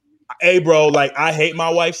 Hey, bro, like I hate my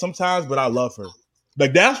wife sometimes, but I love her.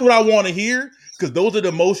 Like that's what I want to hear because those are the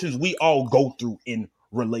emotions we all go through in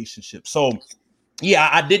relationships. So yeah,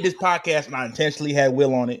 I did this podcast and I intentionally had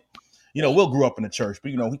Will on it. Will grew up in the church,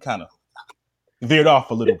 but he kind of veered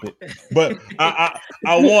off a little bit. But I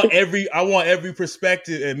want every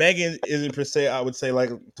perspective, and Megan isn't per se, I would say,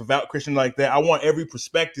 like a devout Christian like that. I want every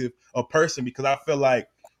perspective of person because I feel like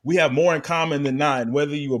we have more in common than not. And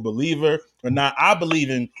whether you're a believer or not, I believe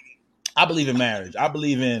in marriage. I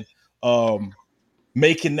believe in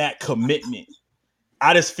making that commitment.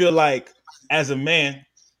 I just feel like as a man,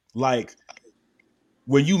 like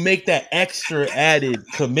when you make that extra added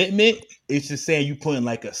commitment, it's just saying you putting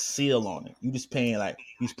like a seal on it. You just putting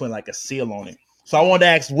like a seal on it. So I wanted to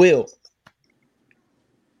ask Will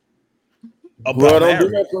about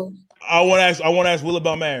marriage. I want to ask Will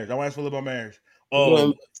about marriage.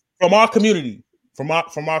 From our community,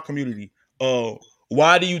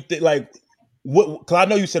 why do you think like what? Because I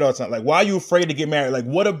know you said all the time, like why are you afraid to get married? Like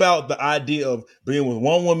what about the idea of being with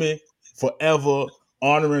one woman forever,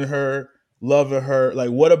 honoring her, loving her? Like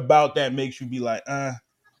what about that makes you be like,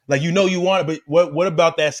 like you want it, but what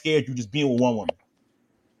about that scared you just being with one woman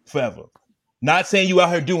forever? Not saying you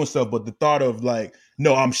out here doing stuff, but the thought of like,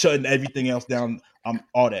 no, I'm shutting everything else down. I'm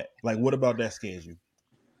all that. Like, what about that scares you?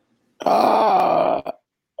 I'm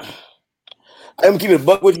keeping a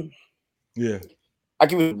buck with you. Yeah, I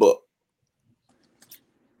keep it a buck.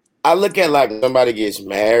 I look at like somebody gets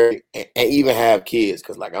married and even have kids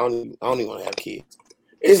because like I don't even want to have kids.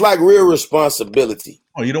 It's like real responsibility.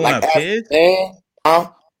 Oh, you don't want to have kids? Man,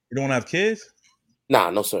 You don't want to have kids? Nah,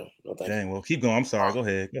 no sir, no thank you. Dang, well, keep going. I'm sorry. Go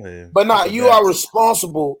ahead. But nah, you are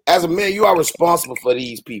responsible as a man. You are responsible for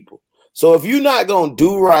these people. So if you're not gonna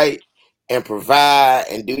do right and provide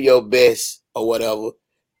and do your best or whatever,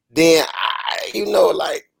 then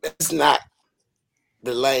like that's not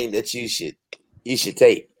the lane that you should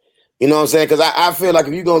take. You know what I'm saying? Because I feel like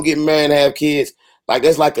if you're gonna get married and have kids, like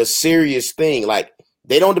that's like a serious thing. Like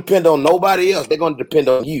they don't depend on nobody else. They're gonna depend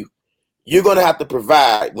on you. You're gonna have to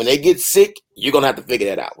provide. When they get sick, you're gonna have to figure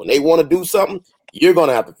that out. When they want to do something, you're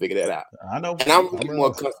gonna have to figure that out. I know. And I'm really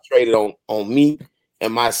more concentrated on me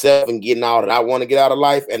and myself and getting all that I want to get out of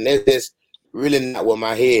life. And that's just really not where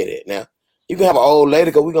my head at. Now, you can have an old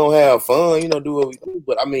lady because we're gonna have fun, do what we do.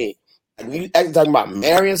 But I mean, when you actually talking about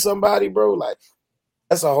marrying somebody, bro, like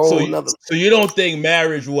that's a whole nother. So you don't think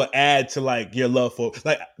marriage will add to like your love for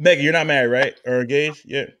like Megan? You're not married, right? Or engaged?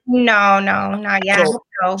 Yeah. No, not yet.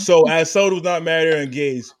 So as Soda's not married or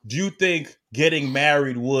engaged, do you think getting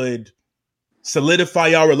married would solidify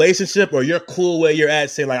your relationship, or you're cool where you're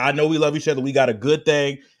at? Say like, I know we love each other, we got a good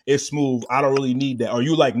thing, it's smooth. I don't really need that. Or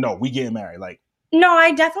you like, no, we getting married, like. No,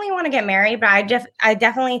 I definitely want to get married, but I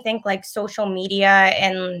definitely think like social media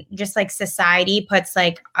and just like society puts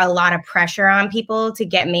like a lot of pressure on people to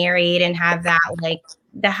get married and have that like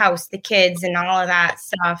the house, the kids and all of that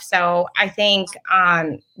stuff. So I think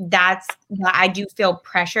I do feel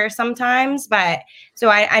pressure sometimes, but so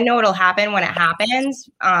I know it'll happen when it happens.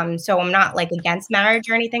 So I'm not like against marriage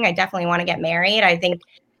or anything. I definitely want to get married. I think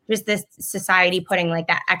just this society putting like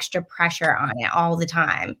that extra pressure on it all the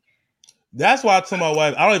time. That's why I tell my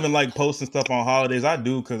wife I don't even like posting stuff on holidays. I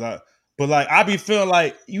do but I be feeling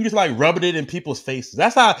like you just like rubbing it in people's faces.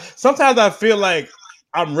 That's how sometimes I feel like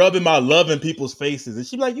I'm rubbing my love in people's faces. And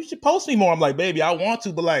she's like, you should post me more. I'm like, baby, I want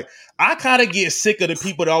to, but like I kind of get sick of the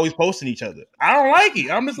people that always posting each other. I don't like it.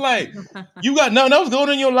 I'm just like, you got nothing else going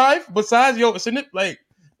on in your life besides like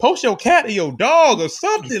post your cat or your dog or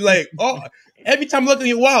something. Like, every time I look at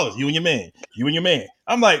your walls, you and your man.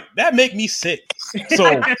 I'm like, that make me sick. So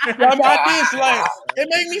it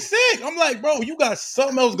make me sick. I'm like, bro, you got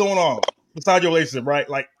something else going on besides your relationship, right?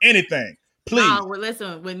 Like anything. Please. Well,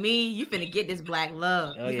 listen, with me, you finna get this black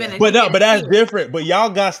love. But that's different. But y'all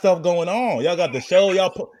got stuff going on. Y'all got the show.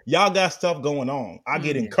 Y'all got stuff going on. I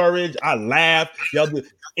get encouraged. I laugh.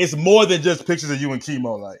 It's more than just pictures of you and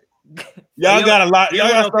Chemo. Like y'all got a lot. Y'all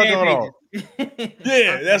got stuff going on.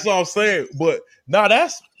 Yeah, that's what I'm saying. But no,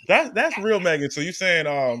 that's real, Megan. So you saying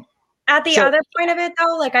at the other point of it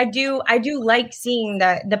though, like I do like seeing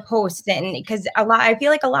the posts, and because I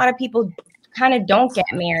feel like a lot of people kind of don't get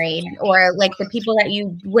married, or like the people that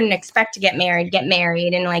you wouldn't expect to get married,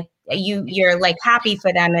 and like you're like happy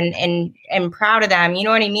for them and proud of them. You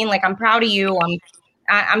know what I mean? Like I'm proud of you.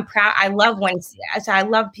 I'm proud. I love I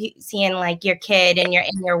love seeing like your kid and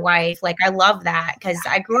your wife. Like I love that because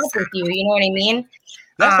I grew up with you. You know what I mean?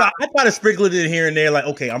 That's why I try to sprinkle it in here and there. Like,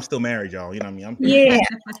 okay, I'm still married, y'all. You know what I mean? Yeah.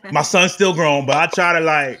 My son's still grown, but I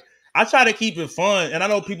try to keep it fun. And I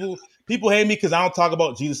know people hate me because I don't talk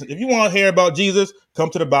about Jesus. If you want to hear about Jesus,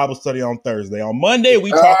 come to the Bible study on Thursday. On Monday,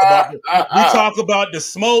 we talk about the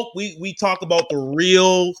smoke. We talk about the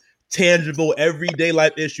real, tangible, everyday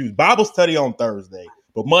life issues. Bible study on Thursday,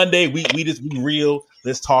 but Monday we just be real.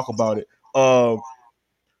 Let's talk about it. No,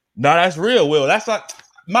 that's real, Will. That's like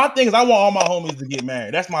my thing is I want all my homies to get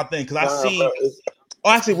married. That's my thing because I see. Oh,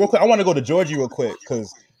 actually, real quick, I want to go to Georgie real quick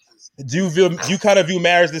because. Do you kind of view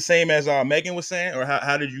marriage the same as Megan was saying, or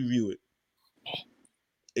how did you view it?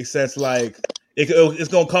 Except like it's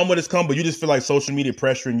gonna come when it's come, but you just feel like social media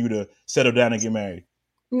pressuring you to settle down and get married.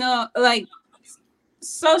 No, like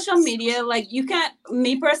social media, like you can't.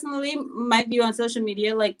 Me personally, my view on social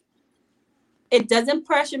media, like it doesn't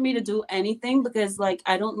pressure me to do anything because like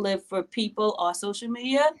I don't live for people or social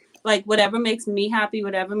media. Like whatever makes me happy,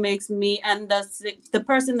 whatever makes me and the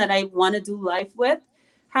person that I want to do life with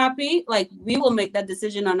happy, like we will make that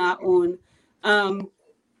decision on our own.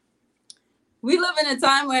 We live in a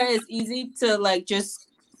time where it's easy to like just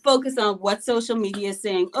focus on what social media is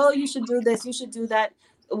saying. Oh, you should do this, you should do that.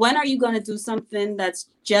 When are you going to do something that's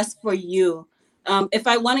just for you? If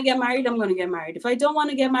I want to get married, I'm going to get married. If I don't want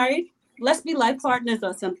to get married, let's be life partners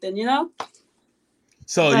or something, you know?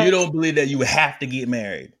 So you don't believe that you have to get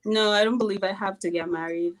married? No, I don't believe I have to get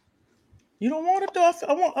married. You don't want to do it.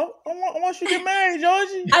 I want you to get married,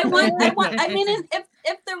 Georgie. I mean,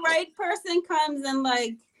 if the right person comes and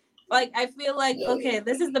like I feel like, okay,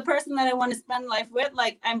 this is the person that I want to spend life with,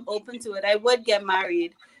 like I'm open to it. I would get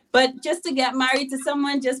married. But just to get married to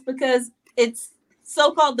someone just because it's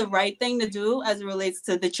so-called the right thing to do as it relates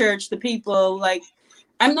to the church, the people, like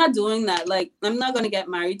I'm not doing that. Like, I'm not gonna get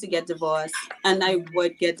married to get divorced, and I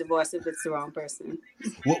would get divorced if it's the wrong person.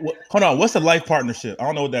 Hold on, what's a life partnership? I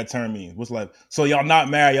don't know what that term means. What's life? So y'all not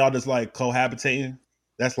married, y'all just like cohabitating?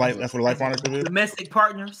 That's life. That's what a life partnership is. Domestic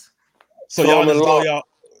partners. So y'all just go, y'all.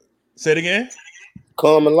 Say it again.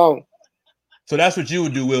 Come along. So that's what you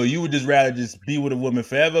would do, Will. You would just rather just be with a woman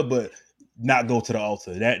forever, but not go to the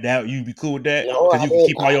altar. That you'd be cool with that because you can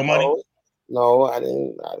keep all your money. No, I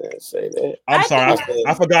didn't say that. I'm sorry.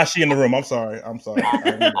 I forgot she in the room. I'm sorry.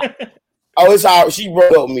 Oh, it's all. She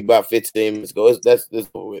broke up with me about 15 minutes ago. That's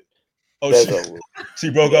over with. Oh, she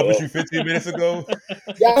broke up with you 15 minutes ago.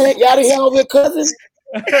 Y'all didn't hear of it, cousin?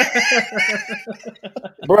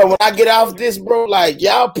 Bro, when I get off this, bro, like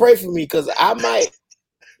y'all pray for me because I might.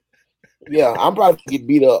 Yeah, I'm probably gonna get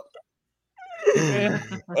beat up.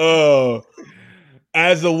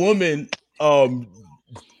 As a woman,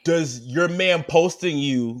 does your man posting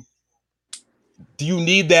you? Do you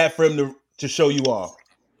need that for him to show you off?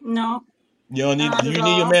 No. You don't need. Do you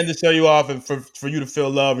need your man to show you off and for you to feel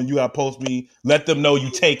love and you gotta post me? Let them know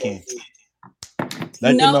you taking.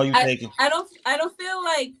 Let them know you taking. I don't feel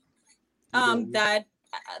like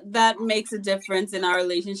that makes a difference in our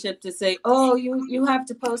relationship to say, oh, you have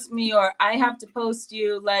to post me or I have to post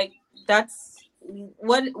you. Like, that's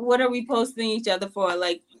what are we posting each other for?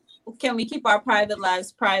 Like, can we keep our private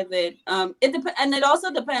lives private? And it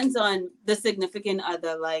also depends on the significant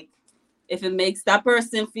other. Like, if it makes that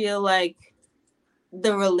person feel like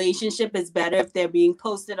the relationship is better if they're being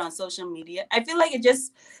posted on social media. I feel like it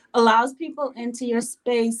just allows people into your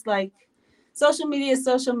space. Like, social media is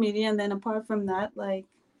social media, and then apart from that, like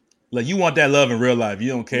you want that love in real life. You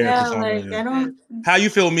don't care. Yeah, like I don't. How you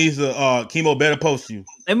feel, Misa? Chemo better post you.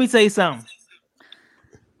 Let me tell you something.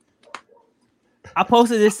 I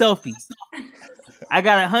posted this selfie. I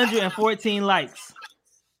got 114 likes.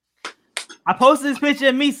 I posted this picture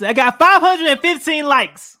of Misa. I got 515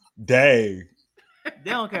 likes. Dang.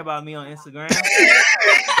 They don't care about me on Instagram.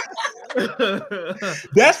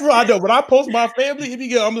 That's what I do. When I post my family,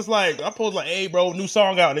 I'm just like, I post like, hey, bro, new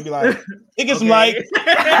song out. And they be like, it gets some like,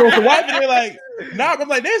 post the wife, and they're like, nah, I'm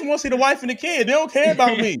like, they just want to see the wife and the kid. They don't care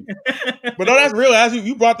about me. But no, that's real. As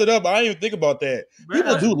you brought that up, I didn't even think about that.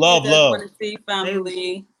 People do love. Want to see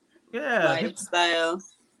family, lifestyle.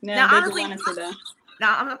 Yeah, now, honestly,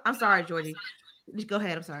 I'm sorry, Georgie. Go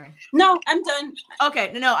ahead. I'm sorry. No, I'm done.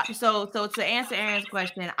 Okay. No. So to answer Aaron's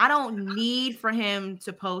question, I don't need for him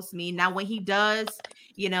to post me. Now, when he does,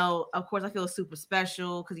 of course, I feel super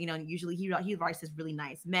special because, usually he writes this really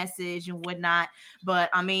nice message and whatnot. But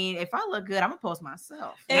I mean, if I look good, I'm gonna post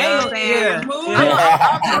myself. You know what I'm saying?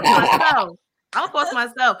 I'll post myself. I'll post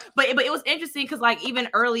myself, but it was interesting because like even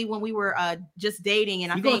early when we were just dating,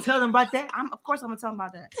 and I think gonna tell them about that. Of course I'm gonna tell them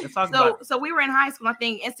about that. Let's talk about it. So we were in high school. I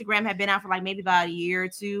think Instagram had been out for like maybe about a year or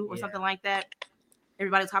two or something like that.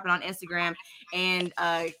 Everybody was hopping on Instagram, and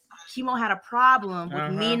Chemo had a problem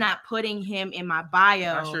with me not putting him in my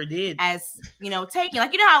bio. I sure did. As taking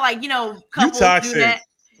like how couples toxic. do that,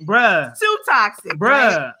 bruh. Too toxic,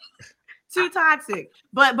 bruh. Right? Too toxic,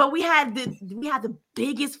 but we had the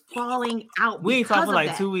biggest falling out. We ain't talking for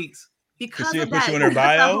like 2 weeks because she of put that. You in her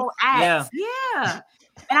bio? Yeah.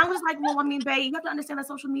 And I was like, well, I mean, babe, you have to understand that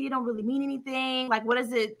social media don't really mean anything. Like, what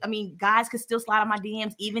is it? I mean, guys could still slide on my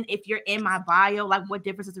DMs even if you're in my bio. Like, what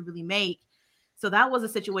difference does it really make? So that was a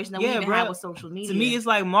situation that we even had with social media. To me, it's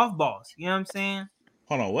like mothballs. You know what I'm saying?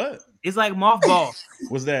 Hold on, what? It's like mothballs.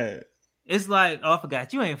 What's that? It's like, I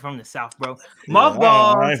forgot. You ain't from the South, bro.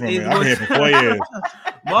 Mothballs. I'm here for 4 years.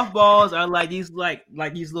 Mothballs are like these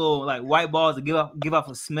little like white balls that give off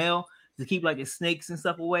a smell to keep like the snakes and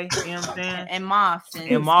stuff away. You know what I'm saying? And moths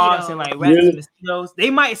and moths and like rats and mosquitoes.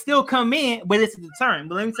 They might still come in, but it's a deterrent.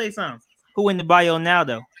 But let me tell you something. Who in the bio now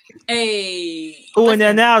though? Hey. Who in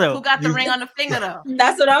there now though? Who got the ring on the finger though?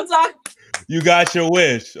 That's what I'm talking. You got your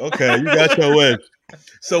wish. Okay, you got your wish.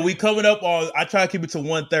 So we coming up on. I try to keep it to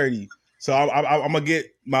 1:30. So I'm gonna get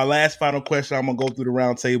my last final question. I'm gonna go through the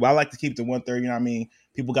round table. I like to keep it to 1:30. You know what I mean?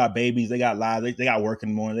 People got babies, they got lives, they got work in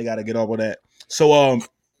the morning, they got to get over that. So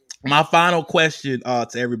my final question to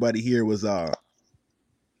everybody here was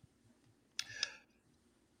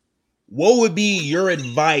what would be your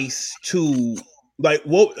advice to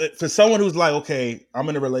for someone who's like, okay, I'm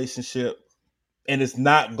in a relationship and it's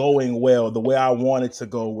not going well the way I want it to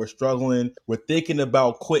go. We're struggling, we're thinking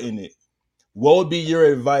about quitting it. What would be your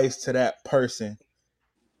advice to that person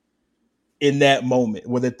in that moment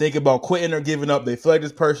where they think about quitting or giving up? They feel like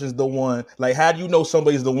this person's the one. Like, how do you know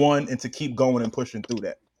somebody's the one and to keep going and pushing through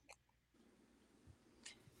that?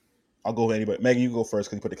 I'll go with anybody. Megan, you go first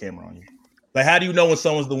because you put the camera on you. Like, how do you know when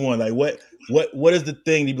someone's the one? Like, what is the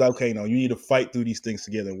thing to be like? Okay, no, you need to fight through these things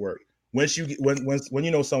together and work. When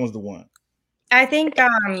you know someone's the one. I think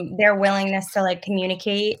their willingness to like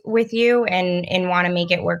communicate with you and want to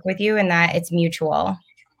make it work with you, and that it's mutual.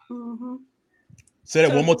 Mm-hmm. Say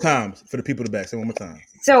that one more time for the people in the back. Say one more time.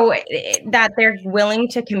 So that they're willing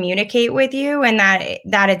to communicate with you, and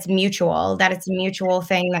that it's mutual. That it's a mutual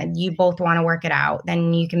thing that you both want to work it out.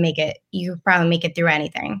 Then you can make it. You can probably make it through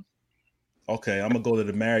anything. Okay, I'm gonna go to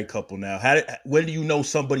the married couple now. When do you know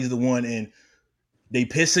somebody's the one and they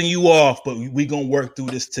pissing you off, but we gonna work through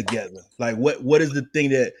this together? Like, what is the thing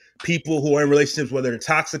that people who are in relationships, whether they're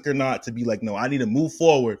toxic or not, to be like, no, I need to move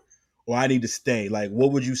forward or I need to stay? Like,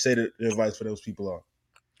 what would you say the advice for those people are?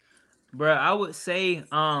 Bro, I would say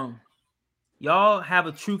y'all have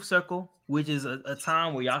a truth circle, which is a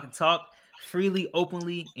time where y'all can talk freely,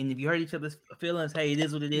 openly, and if you hurt each other's feelings, hey, it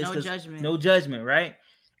is what it is. No judgment. No judgment, right?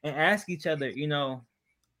 And ask each other,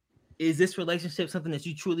 is this relationship something that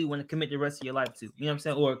you truly want to commit the rest of your life to? You know what I'm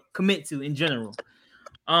saying? Or commit to in general.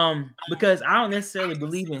 Because I don't necessarily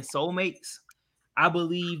believe in soulmates. I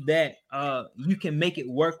believe that you can make it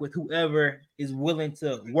work with whoever is willing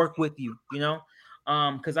to work with you,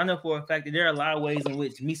 because I know for a fact that there are a lot of ways in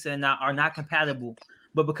which Misa and I are not compatible,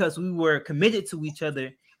 but because we were committed to each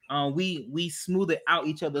other, we smoothed out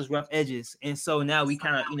each other's rough edges, and so now we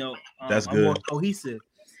kind of That's are good. more cohesive.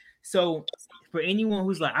 So for anyone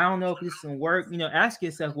who's like, I don't know if this can work, ask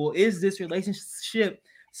yourself, well, is this relationship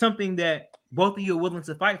something that both of you are willing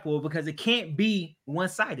to fight for? Because it can't be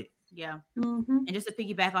one-sided. Yeah. Mm-hmm. And just to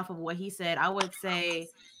piggyback off of what he said, I would say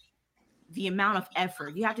the amount of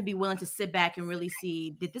effort. You have to be willing to sit back and really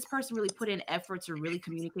see, did this person really put in effort to really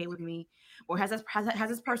communicate with me? Or has this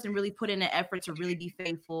person really put in an effort to really be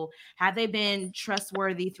faithful? Have they been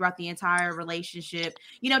trustworthy throughout the entire relationship?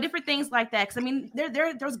 Different things like that. Because I mean,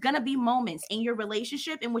 there's gonna be moments in your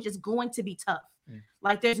relationship in which it's going to be tough.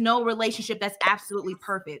 Like there's no relationship that's absolutely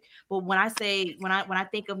perfect. But when I think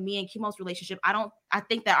of me and Kimo's relationship, I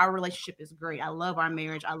think that our relationship is great. I love our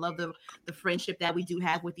marriage. I love the friendship that we do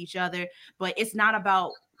have with each other. But it's not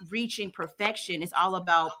about reaching perfection. It's all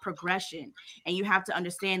about progression. And you have to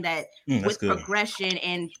understand that with progression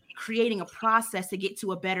and creating a process to get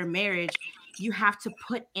to a better marriage, you have to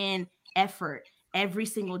put in effort. Every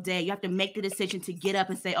single day, you have to make the decision to get up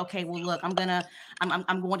and say, okay, well, look, I'm going to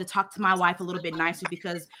talk to my wife a little bit nicer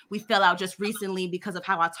because we fell out just recently because of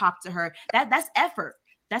how I talked to her. That's effort.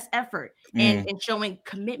 That's effort and showing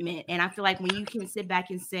commitment. And I feel like when you can sit back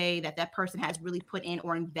and say that person has really put in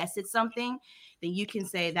or invested something, then you can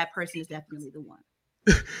say that person is definitely the one.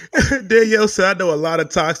 Danielle said, I know a lot of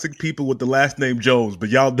toxic people with the last name Jones, but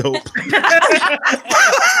y'all dope. Those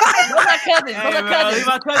are cousins.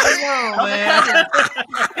 My cousin, man.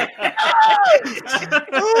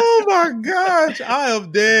 Oh my gosh. I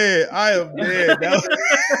am dead. Oh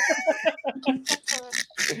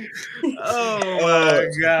my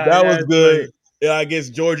God. That was good. Yeah, I guess,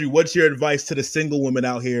 Georgie, what's your advice to the single women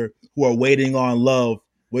out here who are waiting on love?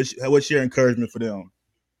 What's your encouragement for them?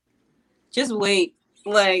 Just wait.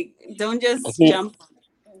 Like, don't just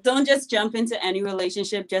jump into any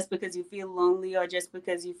relationship just because you feel lonely or just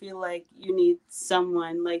because you feel like you need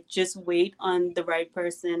someone. Like, just wait on the right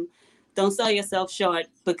person. Don't sell yourself short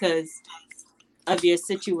because of your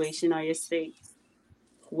situation or your state.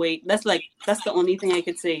 Wait. That's the only thing I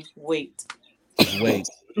could say. Wait.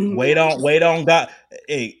 Wait on God.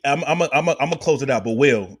 Hey, I'm gonna close it out. But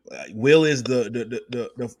Will is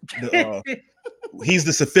the he's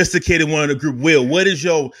the sophisticated one of the group. Will, what is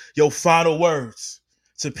your final words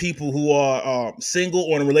to people who are single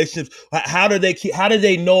or in relationships? How do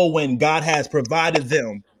they know when God has provided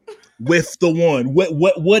them with the one?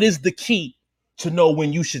 What is the key to know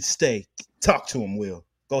when you should stay? Talk to him, Will.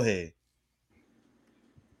 Go ahead.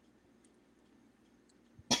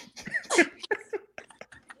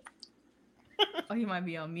 Oh, he might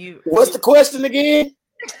be on mute. What's the question again?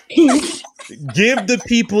 Give the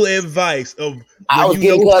people advice of I was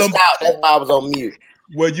getting cussed out. That's why I was on mute.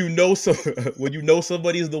 When you know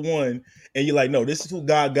somebody is the one, and you're like, no, this is who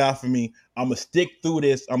God got for me. I'm gonna stick through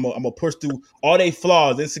this. I'm gonna push through all they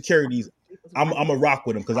flaws, insecurities. I'm gonna rock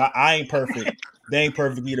with them because I ain't perfect. They ain't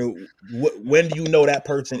perfect either. When do you know that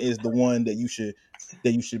person is the one that you should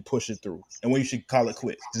push it through, and when you should call it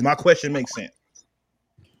quits? Does my question make sense?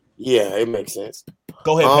 Yeah, it makes sense.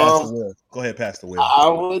 Go ahead, Pastor Will. Go ahead, Pastor Will. I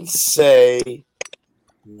would say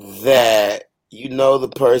that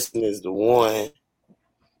the person is the one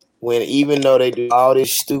when even though they do all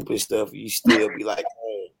this stupid stuff, you still be like,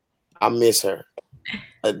 hey, I miss her.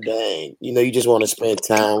 Dang. You just want to spend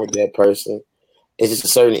time with that person. It's just a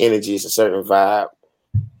certain energy. It's a certain vibe.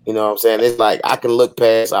 You know what I'm saying? It's like I can look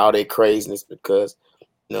past all that craziness because,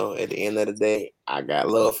 at the end of the day, I got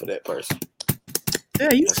love for that person. Yeah,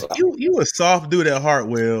 you a soft dude at heart,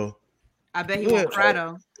 Will. I bet he won't cry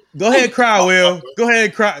though. Go ahead, cry, Will. Go ahead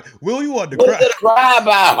and cry. Will, you want to What cry? is it to cry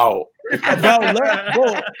about? About love,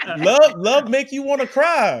 bro. Love make you want to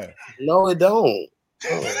cry. No, it don't.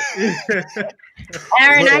 Aaron,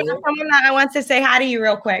 I have someone that wants to say hi to you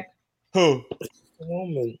real quick. Who?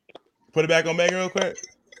 Woman. Put it back on Megan real quick.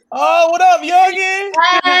 Oh, what up, youngin?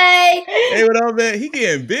 Hi. Hey, what up, man? He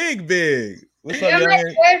getting big. What's up, You're my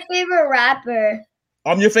youngin? third favorite rapper.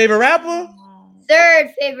 I'm your favorite rapper?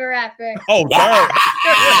 Third favorite rapper. Oh,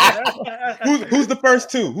 third. Who's the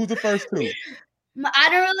first two? Who's the first two? I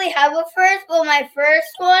don't really have a first, but my first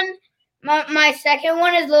one, my second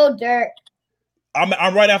one is Lil Durk.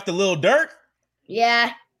 I'm right after Lil Durk?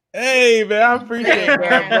 Yeah. Hey, man, I appreciate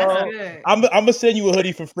that, bro. Good. I'm gonna send you a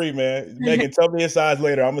hoodie for free, man. Megan, tell me his size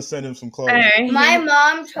later. I'm gonna send him some clothes. My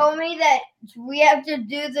mom told me that we have to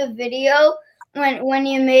do the video when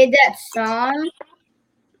you made that song.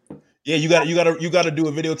 Yeah, you gotta do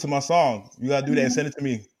a video to my song. You gotta do that and send it to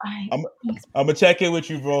me. I'm gonna check in with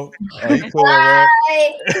you, bro. Oh, you cool, man.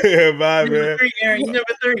 Bye. Bye, man. Aaron, you number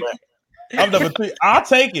 3. I'm number 3. I'll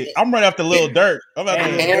take it. I'm right after Lil Durk. I'm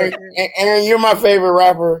after Lil Durk. Aaron, you're my favorite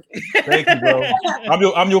rapper. Thank you, bro.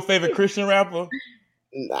 I'm your favorite Christian rapper.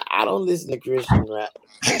 Nah, I don't listen to Christian rap.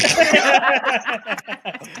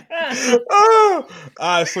 All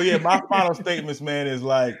right, so yeah, my final statements, man, is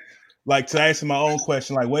like to answer my own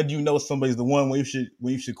question, like when do you know somebody's the one when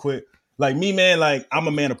you should quit? Like me, man, like I'm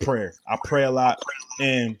a man of prayer. I pray a lot,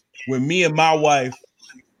 and when me and my wife,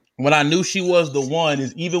 when I knew she was the one,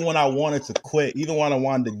 is even when I wanted to quit, even when I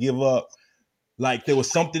wanted to give up, like there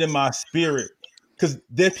was something in my spirit, because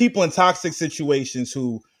there's people in toxic situations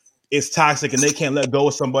who it's toxic and they can't let go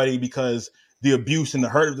of somebody because the abuse and the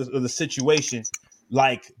hurt of the situation,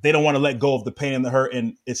 like they don't want to let go of the pain and the hurt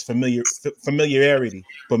and its familiarity.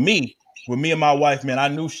 But me, with me and my wife, man, I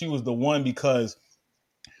knew she was the one because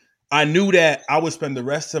I knew that I would spend the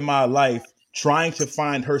rest of my life trying to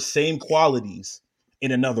find her same qualities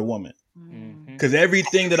in another woman. Because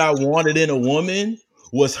everything that I wanted in a woman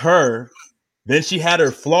was her. Then she had her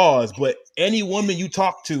flaws, but any woman you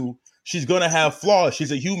talk to, she's going to have flaws.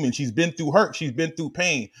 She's a human. She's been through hurt. She's been through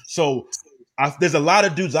pain. So there's a lot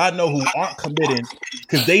of dudes I know who aren't committing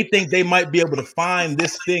because they think they might be able to find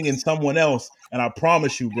this thing in someone else. And I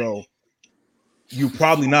promise you, bro, you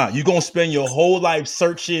probably not. You're going to spend your whole life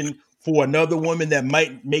searching for another woman that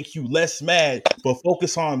might make you less mad, but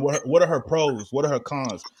focus on what are her pros? What are her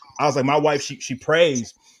cons? I was like, my wife, she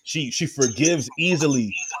prays. She forgives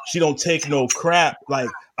easily. She don't take no crap. Like,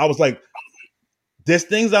 I was like, there's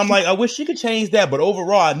things I'm like, I wish she could change that. But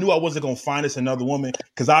overall, I knew I wasn't going to find this another woman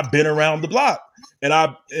because I've been around the block. And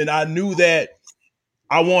I knew that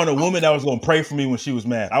I wanted a woman that was going to pray for me when she was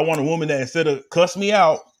mad. I want a woman that instead of cuss me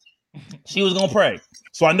out, she was going to pray.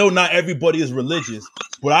 So I know not everybody is religious,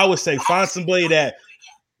 but I would say find somebody that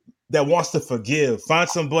wants to forgive. Find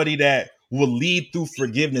somebody that will lead through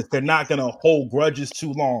forgiveness. They're not going to hold grudges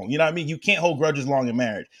too long. You know what I mean? You can't hold grudges long in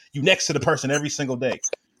marriage. You next to the person every single day.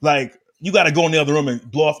 Like, you got to go in the other room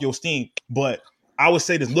and blow off your steam. But I would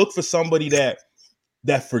say this, look for somebody that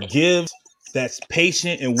forgives, that's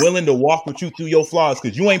patient and willing to walk with you through your flaws,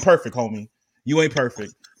 because you ain't perfect, homie. You ain't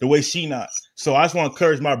perfect the way she not. So I just want to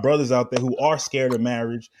encourage my brothers out there who are scared of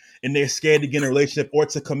marriage and they're scared to get in a relationship or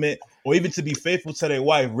to commit or even to be faithful to their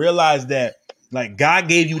wife. Realize that, like, God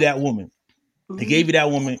gave you that woman. He gave you that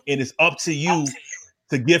woman, and it's up to you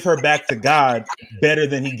to give her back to God better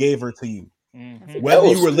than he gave her to you. Whether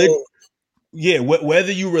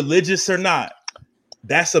you religious or not,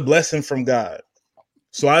 that's a blessing from God.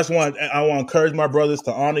 So I want to encourage my brothers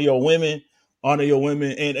to honor your women,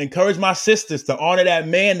 and encourage my sisters to honor that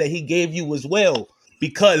man that he gave you as well.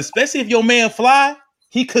 Because especially if your man fly,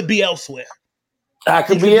 he could be elsewhere.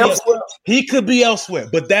 He could be elsewhere,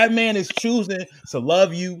 but that man is choosing to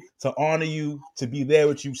love you, to honor you, to be there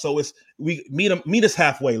with you. So we meet us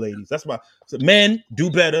halfway, ladies. That's why men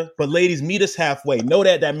do better, but ladies, meet us halfway. Know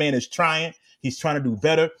that man is trying. He's trying to do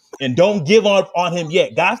better, and don't give up on him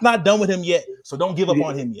yet. God's not done with him yet, so don't give up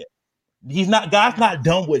on him yet. God's not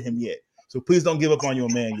done with him yet, so please don't give up on your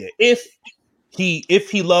man yet. If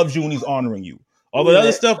he loves you and he's honoring you. All the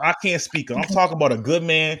other stuff I can't speak of. I'm talking about a good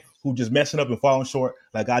man who just messing up and falling short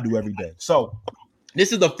like I do every day. So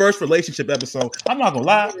this is the first relationship episode. I'm not gonna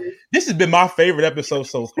lie. This has been my favorite episode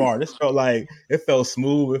so far. This it felt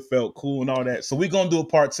smooth, it felt cool and all that. So we're gonna do a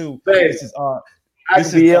part 2. I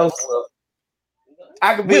could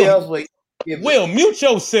be elsewhere. Will, mute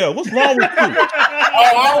yourself. What's wrong with you?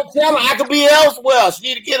 I was telling her I could be elsewhere. She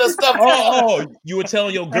need to get her stuff. Oh, you were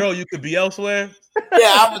telling your girl you could be elsewhere? Yeah,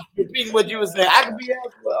 I was repeating what you were saying. I could be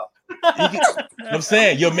elsewhere. I'm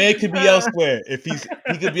saying your man could be elsewhere if he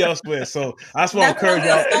could be elsewhere. So I just want to encourage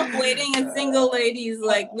y'all. We'll stop waiting as single ladies.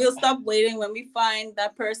 Like we'll stop waiting when we find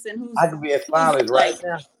that person who's I could be at Flowers right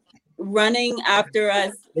now. Running after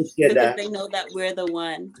us because they know that we're the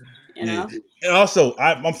one. You know. And also,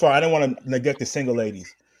 I'm sorry, I didn't want to neglect the single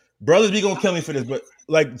ladies. Brothers be gonna kill me for this, but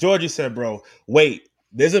like Georgie said, bro, wait.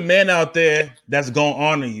 There's a man out there that's gonna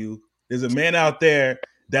honor you. There's a man out there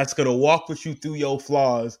that's gonna walk with you through your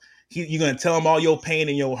flaws. You're gonna tell him all your pain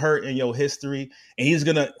and your hurt and your history, and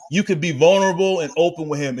you could be vulnerable and open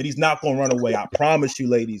with him, and he's not gonna run away. I promise you,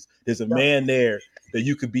 ladies, there's a man there that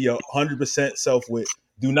you could be 100% self with.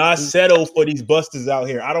 Do not settle for these busters out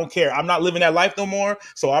here. I don't care. I'm not living that life no more,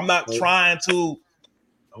 so I'm not trying to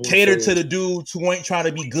cater to the dudes who ain't trying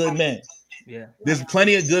to be good men. Yeah, there's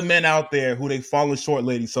plenty of good men out there who they falling short,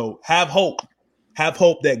 ladies. So have hope. Have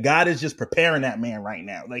hope that God is just preparing that man right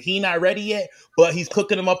now. Like he not ready yet, but he's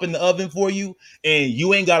cooking him up in the oven for you, and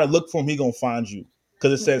you ain't gotta look for him. He gonna find you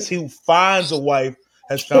because it says he who finds a wife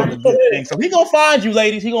has found a good thing. So he gonna find you,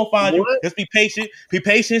 ladies. He gonna find you. Just be patient. Be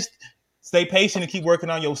patient. Stay patient and keep working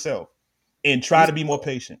on yourself, and try to be more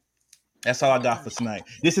patient. That's all I got for tonight.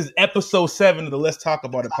 This is episode 7 of the Let's Talk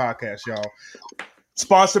About It podcast, y'all.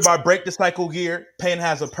 Sponsored by Break the Cycle Gear. Pain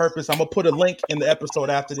has a purpose. I'm going to put a link in the episode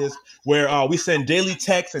after this where we send daily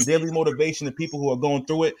texts and daily motivation to people who are going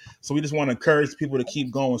through it. So we just want to encourage people to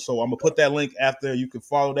keep going. So I'm going to put that link after. You can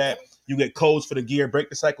follow that. You get codes for the gear,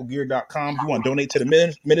 breakthecyclegear.com. If you want to donate to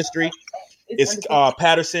the ministry, it's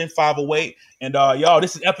Patterson 508. And y'all,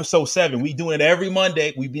 this is episode 7. We doing it every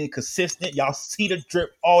Monday. We being consistent. Y'all see the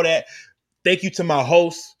drip, all that. Thank you to my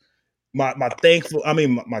host. My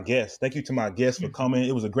guest. Thank you to my guest for coming.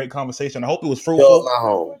 It was a great conversation. I hope it was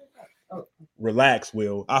fruitful. Relax,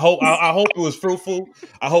 Will. I hope it was fruitful.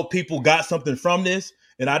 I hope people got something from this.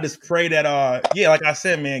 And I just pray that like I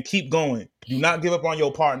said, man, keep going. Do not give up on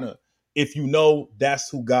your partner if you know that's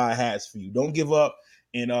who God has for you. Don't give up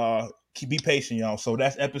and be patient, y'all. So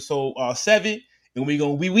that's episode 7. And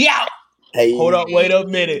we out. Hey. Hold up, wait a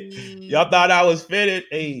minute. Y'all thought I was finished.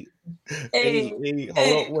 Hey,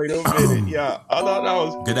 hold up, wait a minute. Yeah, I thought that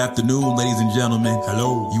was. Good afternoon, ladies and gentlemen.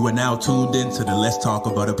 Hello. You are now tuned in to the Let's Talk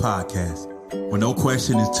About It podcast, where no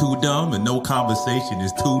question is too dumb and no conversation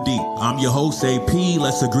is too deep. I'm your host, AP.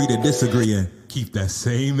 Let's agree to disagree and keep that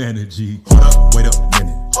same energy. Hold up, wait a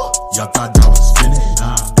minute. Y'all thought that was finished?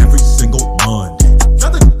 Nah.